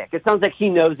a shtick. It sounds like he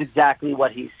knows exactly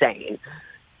what he's saying.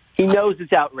 He knows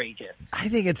it's outrageous. I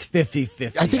think it's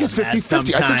 50-50. I think it's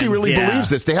 50-50. I think he really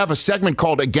believes this. They have a segment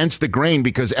called Against the Grain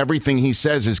because everything he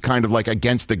says is kind of like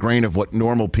against the grain of what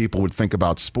normal people would think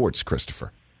about sports,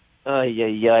 Christopher. I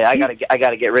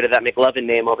gotta get rid of that McLovin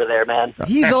name over there, man.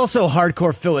 He's also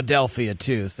hardcore Philadelphia,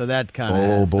 too, so that kind of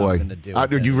has something to do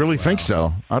with it. You really think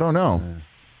so? I don't know.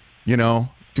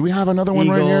 Do we have another one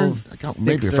Eagles, right here?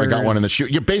 Maybe if I got one in the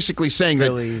shoot. You're basically saying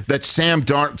that if Sam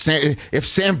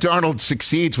Darnold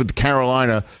succeeds with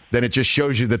Carolina, then it just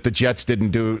shows you that the Jets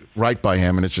didn't do right by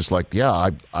him, and it's just like,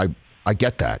 I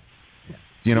get that.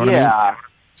 You know what I mean?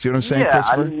 See what I'm saying,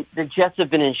 Christopher? I mean, the Jets have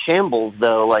been in shambles,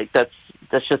 though. Like, that's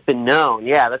just been known.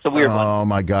 Yeah, that's a weird one. Oh,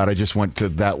 my God. I just went to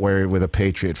that way with a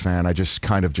Patriot fan. I just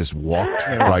kind of just walked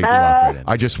right in.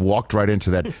 I just walked right into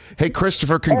that. Hey,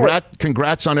 Christopher,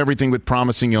 congrats on everything with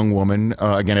Promising Young Woman.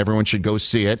 Again, everyone should go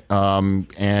see it.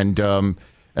 And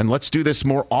let's do this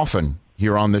more often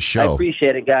here on this show. I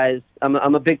appreciate it, guys.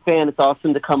 I'm a big fan. It's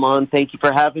awesome to come on. Thank you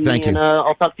for having me. And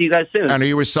I'll talk to you guys soon. And are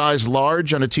you a size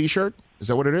large on a T-shirt? Is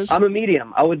that what it is? I'm a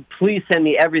medium. I would please send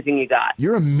me everything you got.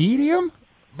 You're a medium?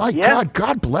 My God,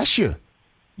 God bless you.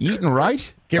 Eating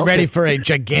right? Get ready for a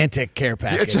gigantic care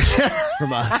package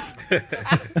from us.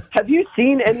 Have you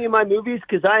seen any of my movies?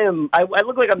 Because I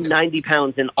look like I'm 90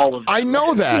 pounds in all of them. I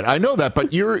know that.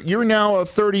 But you're now a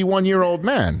 31-year-old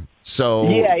man. So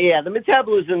yeah. The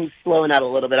metabolism's slowing out a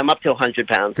little bit. I'm up to 100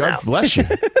 pounds now. God bless you.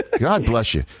 God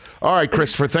bless you. All right,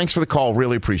 Christopher, thanks for the call.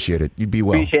 Really appreciate it. You'd be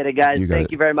well. Appreciate it, guys.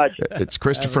 Thank you very much. It's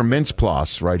Christopher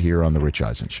Mintz-Plasse right here on The Rich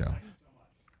Eisen Show.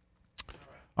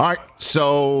 All right,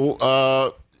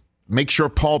 so make sure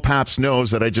Paul Pabst knows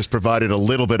that I just provided a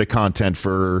little bit of content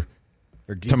for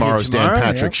tomorrow's Dan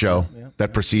Patrick show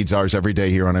that precedes ours every day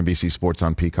here on NBC Sports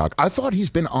on Peacock. I thought he's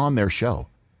been on their show.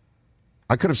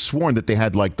 I could have sworn that they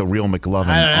had like the real McLovin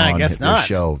on their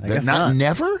show.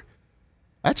 Never?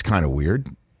 That's kind of weird.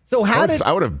 So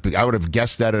I would have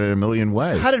guessed that in a million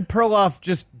ways. So how did Perloff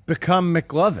just become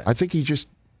McLovin? I think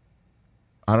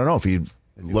I don't know if he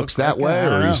looks that way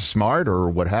or he's smart or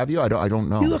what have you. I don't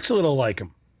know. He looks a little like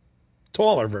him.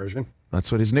 Taller version.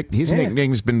 That's what his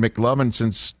nickname's been McLovin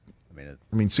since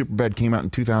Superbad came out in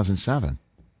 2007.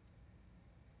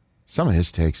 Some of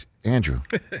his takes, Andrew.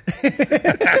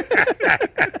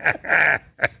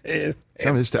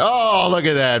 Oh, look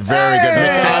at that. Very good.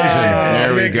 Nick Eisen.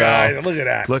 There we go. Look at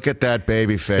that. Look at that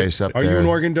baby face up there. Are you an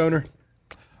organ donor?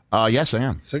 Yes, I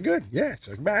am. So good. Yeah,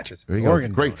 so it matches. There you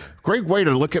go. Great way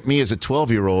to look at me as a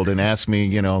 1212-year-old and ask me,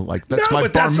 that's my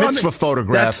bar mitzvah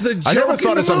photograph. That's the joke. I never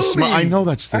thought as I'm smart. I know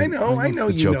that's the I know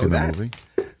the you joke know in the that. movie.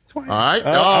 All right. Look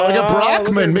at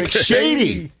Brockman.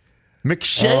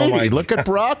 McShady. Look at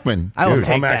Brockman. I will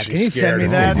take that. Can you send me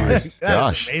that? That's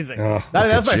gosh. amazing.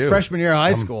 That's my freshman year of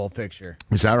high school picture.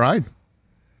 Is that right?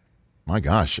 My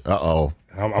gosh. Uh-oh.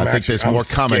 I think there's more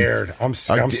coming. Scared. I'm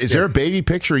scared. Is there a baby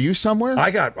picture of you somewhere?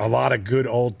 I got a lot of good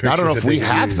old pictures. I don't know if we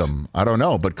have them. I don't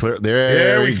know, but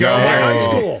there we go. High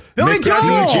school. Mick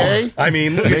DJ. I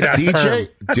mean, look at that DJ.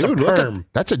 Dude, look,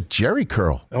 that's a Jerry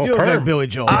curl. Oh, Do it perm. like Billy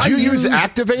Joel. Did you use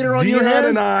activator on your head? Dion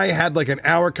and I had like an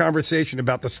hour conversation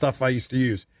about the stuff I used to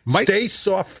use. Stay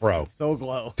soft, Fro. So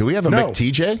glow. Do we have a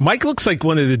McTJ? Mike looks like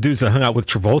one of the dudes that hung out with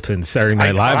Travolta in Saturday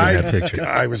Night Live in that picture.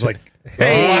 I was like,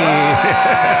 hey.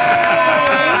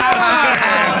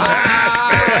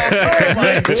 Oh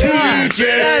my TJ,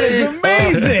 that is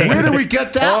amazing. Where did we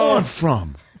get that one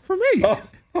from? For me.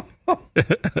 Look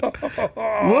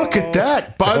at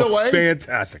that. By the way,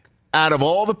 fantastic. Out of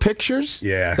all the pictures,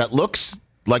 that looks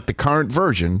like the current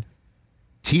version.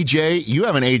 TJ, you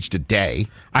haven't aged a day.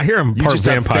 I hear him you part just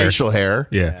vampire. Have facial hair.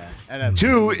 Yeah.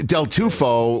 Two, Del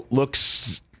Tufo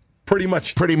looks pretty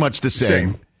much the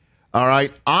same. All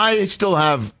right. I've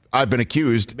been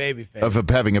accused of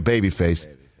having a baby face.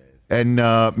 And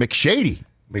McShady.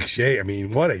 I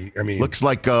mean, looks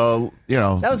like That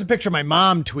was a picture my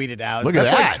mom tweeted out. Look at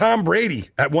That's that. like Tom Brady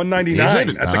at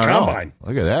 199 at the combine.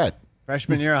 Look at that.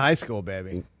 Freshman year of high school,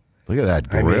 baby. Look at that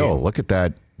grill. Look at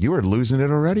that. You were losing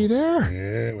it already there.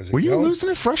 Yeah, were you losing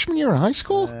it freshman year of high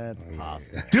school? That's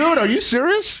possible. Dude, are you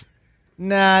serious?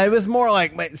 Nah, it was more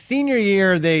like my senior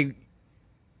year, the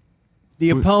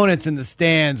opponents in the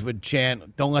stands would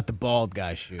chant, "Don't let the bald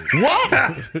guy shoot."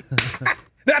 What?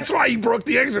 That's why he broke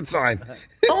the exit sign.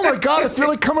 Oh, my God. I feel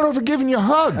like coming over giving you a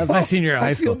hug. That was my senior year of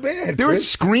high school. Bad, they were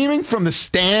screaming from the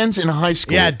stands in high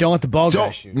school. Yeah, don't let the bald guy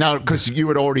shoot. Now, because you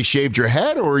had already shaved your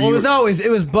head? Or Well,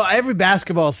 it was every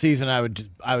basketball season I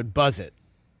would buzz it.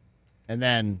 And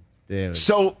then it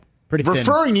was pretty thin.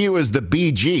 Referring to you as the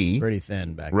BG. Pretty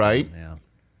thin back right? then. Yeah.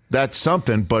 That's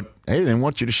something, but hey, they didn't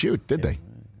want you to shoot, did they?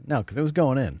 No, because it was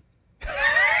going in.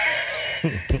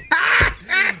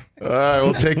 All right,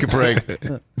 we'll take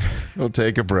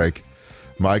a break.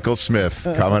 Michael Smith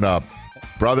coming up.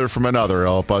 Brother from another,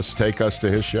 help us take us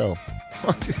to his show.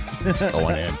 It's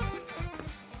going in.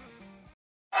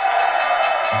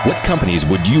 What companies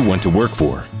would you want to work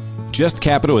for? Just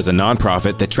Capital is a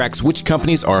nonprofit that tracks which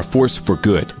companies are a force for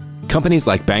good. Companies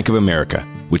like Bank of America,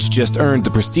 which just earned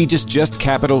the prestigious Just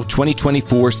Capital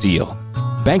 2024 seal.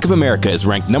 Bank of America is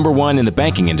ranked #1 in the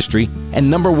banking industry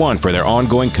and #1 for their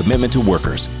ongoing commitment to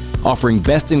workers, offering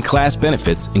best-in-class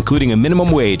benefits, including a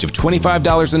minimum wage of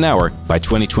 $25 an hour by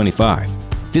 2025.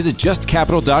 Visit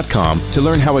justcapital.com to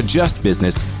learn how a just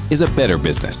business is a better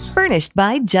business. Furnished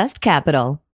by Just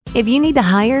Capital. If you need to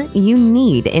hire, you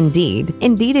need Indeed.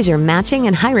 Indeed is your matching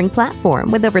and hiring platform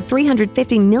with over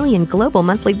 350 million global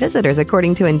monthly visitors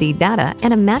according to Indeed data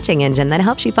and a matching engine that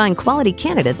helps you find quality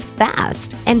candidates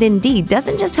fast. And Indeed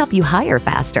doesn't just help you hire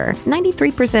faster.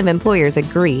 93% of employers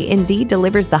agree Indeed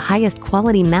delivers the highest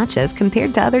quality matches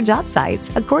compared to other job sites,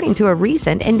 according to a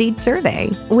recent Indeed survey.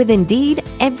 With Indeed,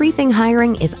 everything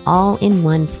hiring is all in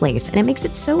one place, and it makes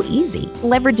it so easy.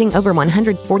 Leveraging over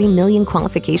 140 million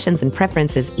qualifications and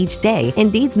preferences each day,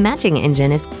 Indeed's matching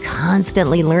engine is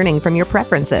constantly learning from your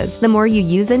preferences. The more you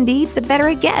use Indeed, the better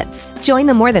it gets. Join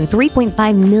the more than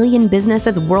 3.5 million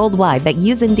businesses worldwide that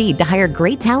use Indeed to hire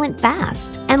great talent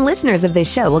fast. And listeners of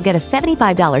this show will get a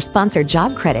 $75 sponsored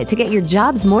job credit to get your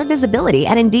jobs more visibility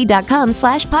at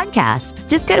Indeed.com/podcast.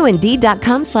 Just go to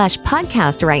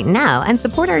Indeed.com/podcast right now and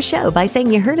support our show by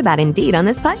saying you heard about Indeed on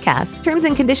this podcast. Terms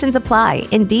and conditions apply.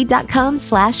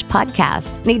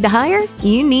 Indeed.com/podcast. Need to hire?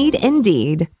 You need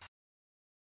Indeed.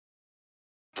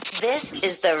 This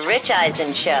is the Rich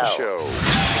Eisen Show.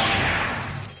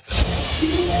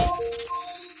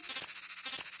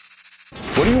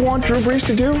 What do you want Drew Brees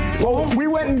to do? Well, we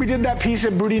went and we did that piece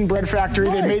at Boudin Bread Factory.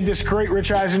 Right. They made this great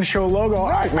Rich Eisen Show logo.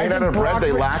 Right, made out of bread,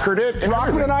 they lacquered it.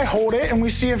 Rockman and I hold it, and we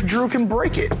see if Drew can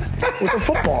break it with a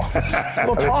football. A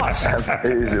little toss.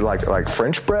 Is it like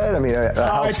French bread? I mean,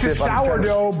 it's a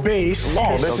sourdough base.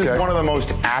 Oh, this is one of the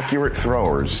most accurate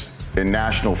throwers in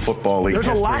National Football League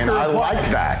history, and I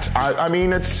like that. I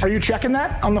mean, it's... Are you checking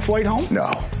that on the flight home? No.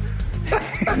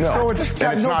 No, and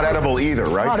it's not edible either,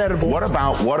 right? Not edible. What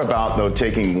about though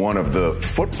taking one of the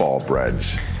football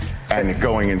breads and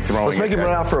going and throwing? Let's make him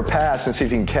run out for a pass and see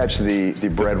if he can catch the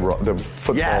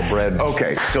football bread.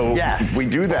 Okay, so we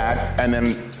do that, and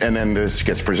then this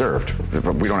gets preserved.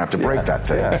 We don't have to break that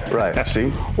thing. Yeah, right.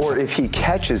 See? Or if he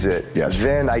catches it,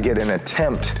 then I get an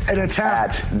attempt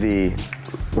at the.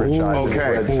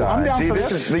 Okay. I'm down for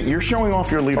this. You're showing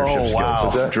off your leadership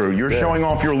skills, Drew. You're showing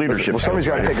off your leadership. Well, somebody's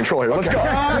got to take control here. Let's go.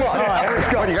 Come on, let's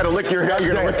go. You got to lick your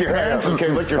hands. Okay,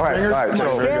 lick your fingers. All right.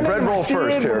 So bread roll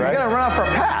first here, right? You got to run out for a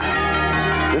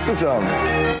pass. This is wow.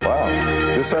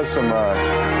 This has some.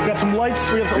 Got some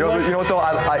lights. We have some lights. You know what though?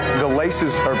 The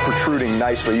laces are protruding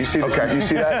nicely. You see? You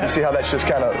see that? You see how that's just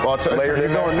kind of layered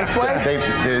in? Going this way?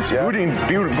 It's Boudin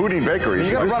Bakery.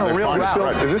 You got to run a real route.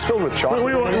 Right. Is this filled with chocolate?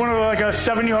 We want like a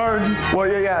 7-yard. Well,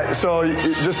 yeah. So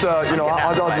just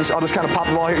I'll just kind of pop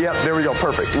them all here. Yep, there we go.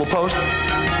 Perfect. Little post.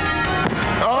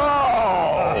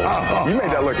 Oh! You made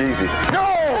that look easy. No!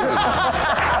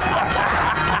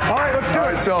 All right, let's do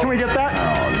it. So, can we get that?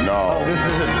 Oh, no. This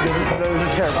is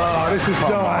terrible. Oh, this is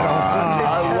done.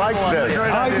 I like this.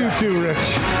 I do too,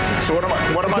 Rich. So what am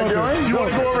I doing? You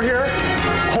want to go over here?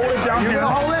 Hold it down here.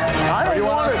 Hold it? I don't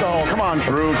want it. Oh, come on,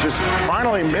 Drew. Just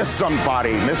finally miss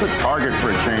somebody. Miss a target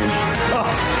for a change.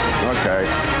 Okay.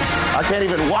 I can't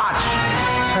even watch.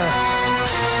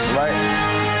 Right?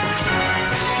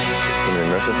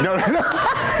 Miss it? No.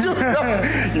 Dude, no.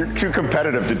 You're too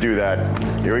competitive to do that.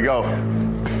 Here we go.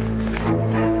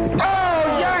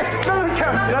 Oh, yes! Another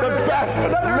attempt. The best.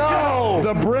 No!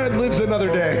 The bread lives another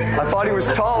day. I thought he was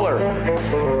taller.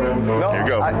 No, Here you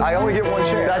go. I only get one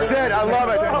chance. That's it. I love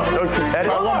it.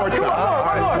 Edit. One more time. All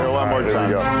right. One more time. Here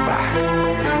we go.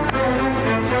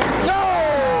 No!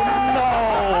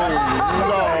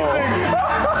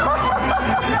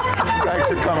 Thanks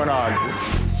for coming on.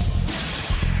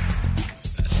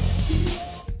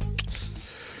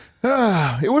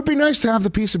 It would be nice to have the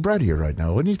piece of bread here right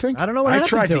now, wouldn't you think? I don't know what happened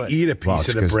tried to to eat a piece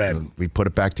of the bread. We put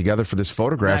it back together for this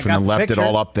photograph Yeah, I and then got the left it picture.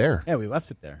 all up there. Yeah, we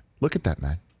left it there. Look at that,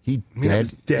 man. He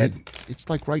was dead. It's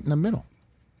like right in the middle.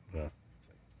 Yeah.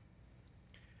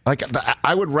 Like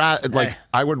I would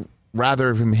rather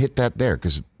have him hit that there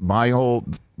because my whole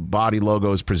body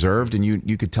logo is preserved, and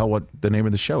you could tell what the name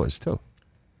of the show is too.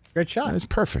 Great shot. It's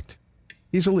perfect.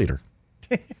 He's a leader.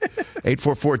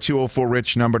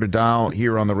 844-204-RICH number to dial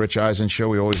here on the Rich Eisen Show.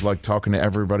 We always like talking to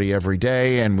everybody every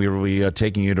day, and we will be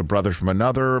taking you to Brothers from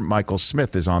Another. Michael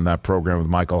Smith is on that program with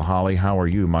Michael Holly. How are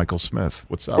you, Michael Smith?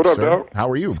 What's up, What up, sir? Doug? How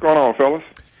are you? What's going on, fellas?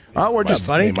 We're just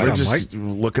Mike.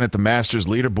 looking at the Masters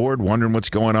leaderboard, wondering what's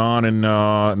going on in the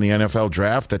NFL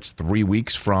draft. That's 3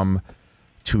 weeks from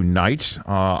tonight.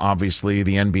 Obviously,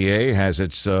 the NBA has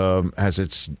its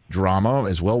drama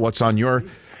as well. What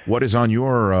is on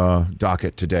your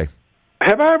docket today?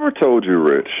 Have I ever told you,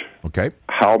 Rich? Okay.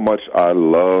 How much I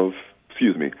live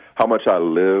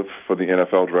for the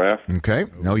NFL draft? Okay.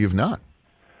 No, you've not.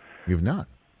 You've not.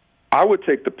 I would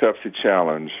take the Pepsi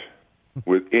challenge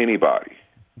with anybody,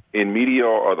 in media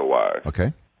or otherwise.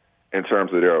 Okay. In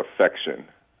terms of their affection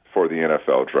for the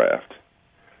NFL draft.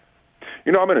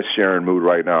 You know, I'm in a sharing mood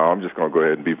right now. I'm just going to go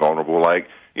ahead and be vulnerable. Like,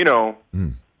 you know,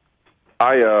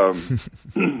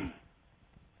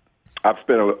 I've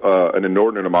spent an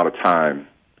inordinate amount of time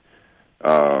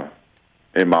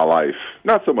in my life.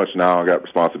 Not so much now. I got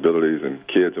responsibilities and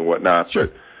kids and whatnot.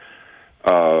 Sure.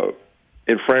 But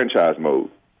in franchise mode,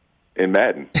 in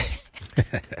Madden.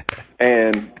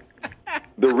 And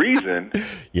the reason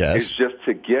is just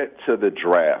to get to the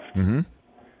draft. Mm-hmm.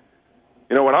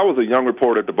 You know, when I was a young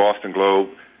reporter at the Boston Globe,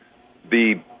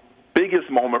 the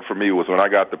biggest moment for me was when I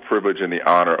got the privilege and the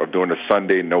honor of doing the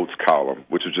Sunday Notes column,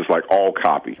 which was just like all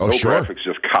copy. Oh, no sure. graphics,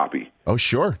 just copy. Oh,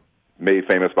 sure. Made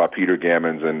famous by Peter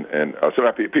Gammons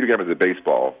Peter Gammons did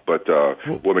baseball, but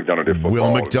Will McDonough did football.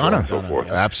 Will McDonough. And so forth.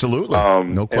 Absolutely.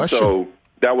 No question. And so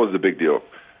that was the big deal.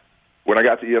 When I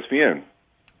got to ESPN,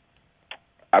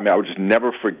 I mean, I would just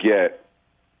never forget,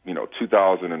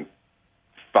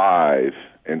 2005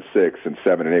 and 6 and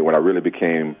 7 and 8 when I really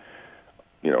became,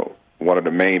 one of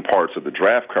the main parts of the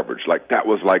draft coverage. Like, that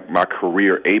was like my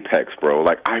career apex, bro.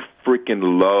 Like, I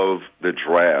freaking love the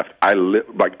draft.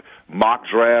 Mock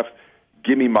draft,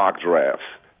 give me mock drafts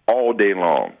all day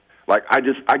long. Like, I'm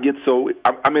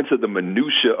into the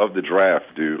minutia of the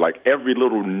draft, dude. Like, every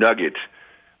little nugget,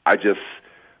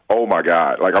 oh my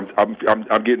God! Like I'm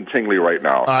getting tingly right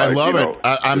now. I love it.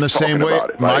 I'm the same way,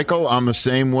 Michael. Like, I'm the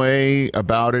same way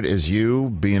about it as you.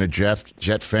 Being a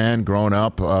Jet fan, growing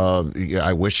up,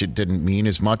 I wish it didn't mean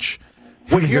as much.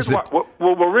 Well, here's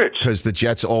Rich. Because the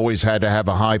Jets always had to have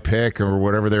a high pick or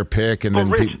whatever their pick, and then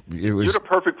Rich, you're the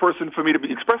perfect person for me to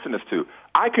be expressing this to.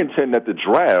 I contend that the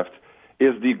draft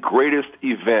is the greatest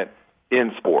event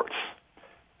in sports.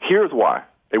 Here's why.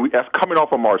 And that's coming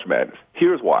off of March Madness.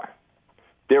 Here's why.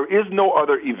 There is no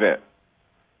other event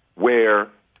where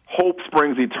hope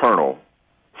springs eternal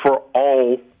for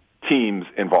all teams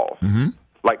involved. Mm-hmm.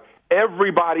 Like,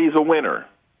 everybody's a winner.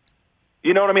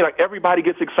 You know what I mean? Like, everybody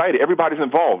gets excited. Everybody's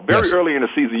involved. Very early in the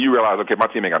season, you realize, okay, my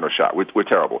team ain't got no shot. We're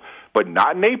terrible. But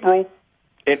not in April.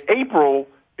 In April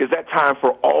is that time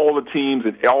for all the teams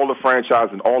and all the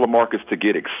franchises and all the markets to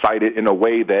get excited in a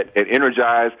way and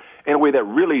energized in a way that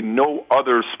really no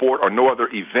other sport or no other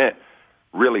event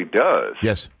really does.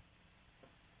 Yes.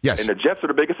 Yes. And the Jets are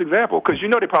the biggest example because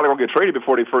they probably won't get traded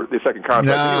before their second contract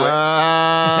anyway.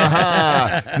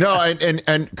 No,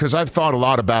 and because I've thought a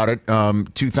lot about it.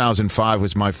 2005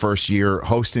 was my first year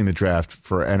hosting the draft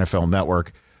for NFL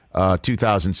Network.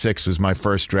 2006 was my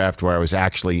first draft where I was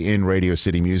actually in Radio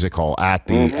City Music Hall at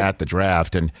the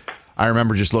draft, and I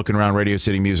remember just looking around Radio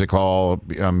City Music Hall,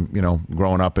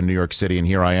 growing up in New York City, and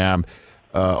here I am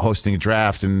hosting a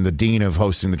draft, and the dean of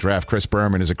hosting the draft, Chris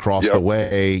Berman, is across the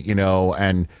way,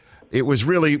 and it was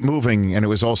really moving, and it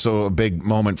was also a big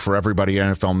moment for everybody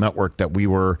at NFL Network that we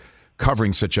were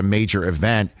covering such a major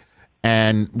event.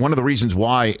 And one of the reasons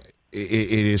why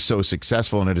it is so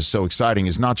successful and it is so exciting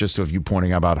is not just of you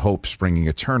pointing about hope springing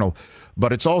eternal,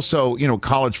 but it's also,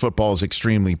 college football is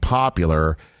extremely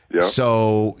popular. Yeah.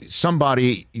 So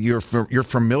somebody you're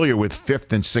familiar with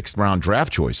 5th and 6th round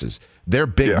draft choices. They're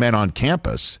big men on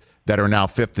campus that are now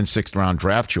 5th and 6th round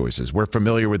draft choices. We're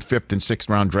familiar with 5th and 6th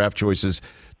round draft choices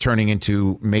turning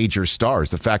into major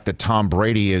stars. The fact that Tom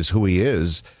Brady is who he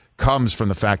is comes from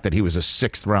the fact that he was a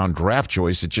 6th round draft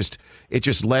choice. It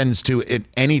just lends to it,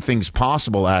 anything's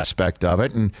possible aspect of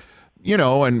it. And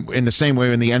and in the same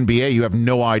way in the NBA, you have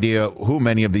no idea who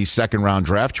many of these 2nd round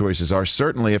draft choices are.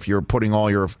 Certainly if you're putting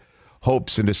all your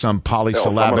hopes into some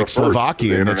polysyllabic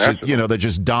Slovakian that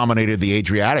just dominated the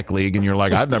Adriatic League, and you're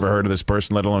like, I've never heard of this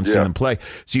person, let alone seen them play.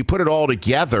 So you put it all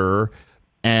together,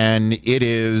 and it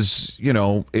is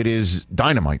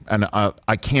dynamite. And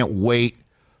I can't wait.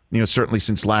 Certainly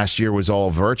since last year was all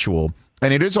virtual,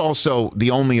 and it is also the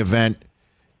only event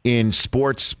in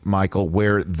sports, Michael,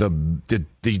 where the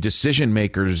decision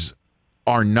makers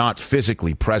are not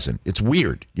physically present. It's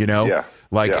weird,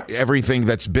 everything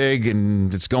that's big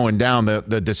and it's going down,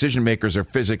 the decision makers are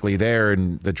physically there,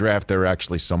 and the draft they're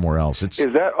actually somewhere else. Is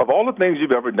that, of all the things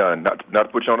you've ever done, not to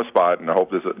put you on the spot, and I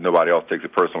hope nobody else takes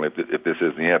it personally if this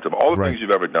is the answer, of all the things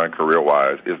you've ever done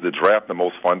career-wise, is the draft the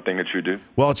most fun thing that you do?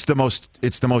 Well, it's the most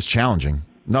challenging.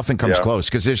 Nothing comes close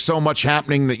because there's so much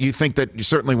happening that you think that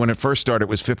certainly when it first started, it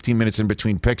was 15 minutes in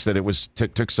between picks that it was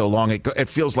took so long. It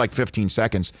feels like 15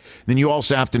 seconds. Then you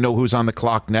also have to know who's on the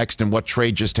clock next and what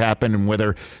trade just happened and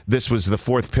whether this was the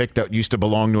 4th pick that used to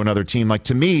belong to another team. Like,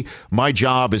 to me, my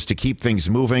job is to keep things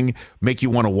moving, make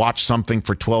you want to watch something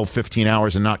for 12, 15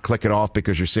 hours and not click it off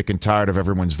because you're sick and tired of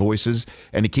everyone's voices,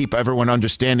 and to keep everyone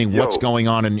understanding what's going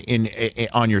on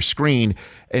on your screen,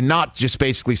 and not just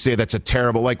basically say that's a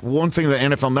terrible, like, one thing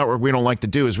that NFL Network we don't like to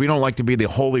do is we don't like to be the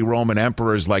Holy Roman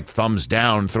Emperors, like thumbs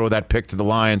down, throw that pick to the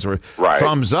Lions, or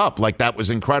thumbs up, like that was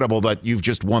incredible that you've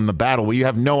just won the battle. Well, you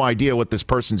have no idea what this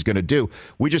person's going to do.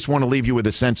 We just want to leave you with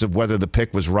a sense of whether the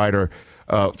pick was right or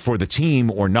for the team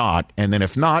or not. And then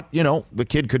if not, the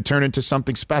kid could turn into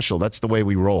something special. That's the way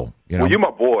we roll. Well, you're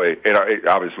my boy, and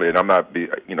obviously, and I'm not,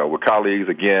 we're colleagues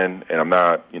again, and I'm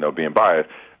not, being biased.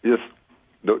 Just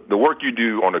the work you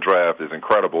do on the draft is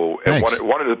incredible. And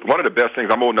one of the best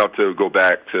things, I'm old enough to go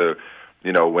back to,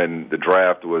 when the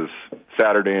draft was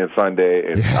Saturday and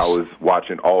Sunday, and I was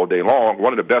watching all day long.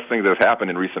 One of the best things that's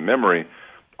happened in recent memory,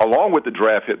 along with the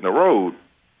draft hitting the road,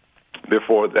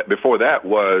 before that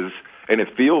was, and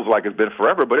it feels like it's been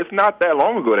forever, but it's not that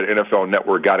long ago that NFL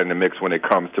Network got in the mix when it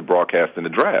comes to broadcasting the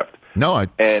draft.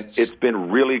 And it's been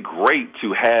really great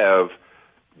to have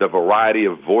the variety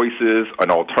of voices, an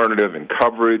alternative in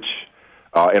coverage,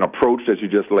 an approach that you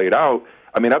just laid out.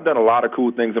 I mean, I've done a lot of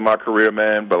cool things in my career,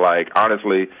 man, but,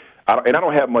 honestly, I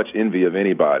don't have much envy of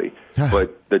anybody.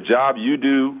 But the job you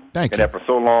do, and that for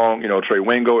so long, Trey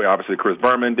Wingo and obviously Chris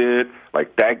Berman did,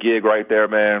 that gig right there,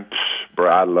 man, bro,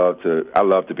 I love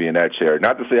to be in that chair.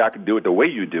 Not to say I could do it the way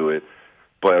you do it,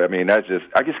 but, I mean, I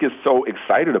just get so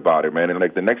excited about it, man. And,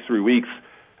 the next 3 weeks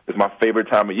is my favorite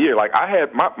time of year. I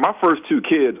had my first 2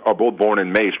 kids are both born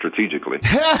in May strategically.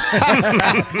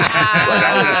 I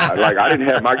didn't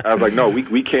have I was like, no,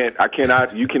 we can't.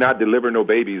 You cannot deliver no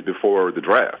babies before the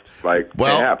draft. Can't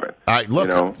happen.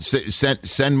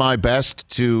 Send my best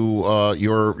to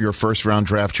your first round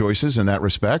draft choices in that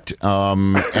respect.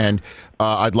 And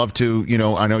I'd love to.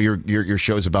 I know your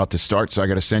show's about to start, so I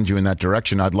got to send you in that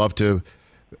direction. I'd love to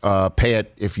pay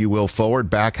it, if you will, forward,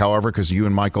 back, however, because you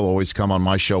and Michael always come on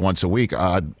my show once a week.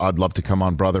 I'd love to come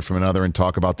on Brother from Another and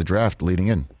talk about the draft leading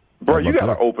in. Bro, you got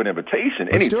an open invitation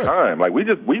anytime. We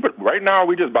right now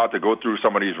we're just about to go through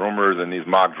some of these rumors and these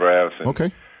mock drafts. And,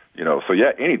 So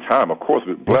yeah, anytime. Of course,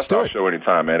 bless our show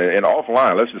anytime, man. And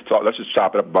offline, let's just talk. Let's just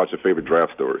chop it up about your favorite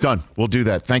draft stories. Done. We'll do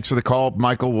that. Thanks for the call,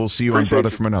 Michael. We'll see you on Brother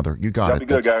from Another. You got it. Be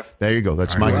good, guys. There you go.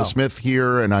 That's Michael Smith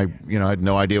here, and I had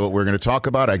no idea what we were going to talk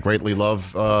about. I greatly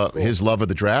love his love of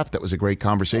the draft. That was a great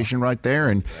conversation right there,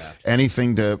 and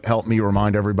anything to help me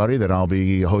remind everybody that I'll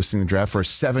be hosting the draft for a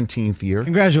 17th year.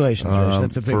 Congratulations, Rich.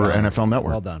 That's a big for honor. NFL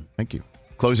Network. Well done. Thank you.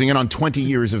 Closing in on 20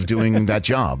 years of doing that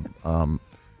job.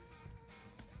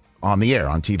 On the air,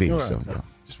 on TV.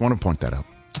 Just want to point that out.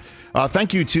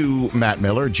 Thank you to Matt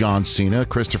Miller, John Cena,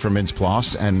 Christopher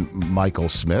Mintz-Plasse, and Michael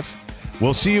Smith.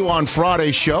 We'll see you on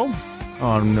Friday's show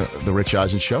on The Rich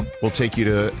Eisen Show. We'll take you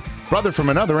to Brother from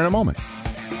Another in a moment.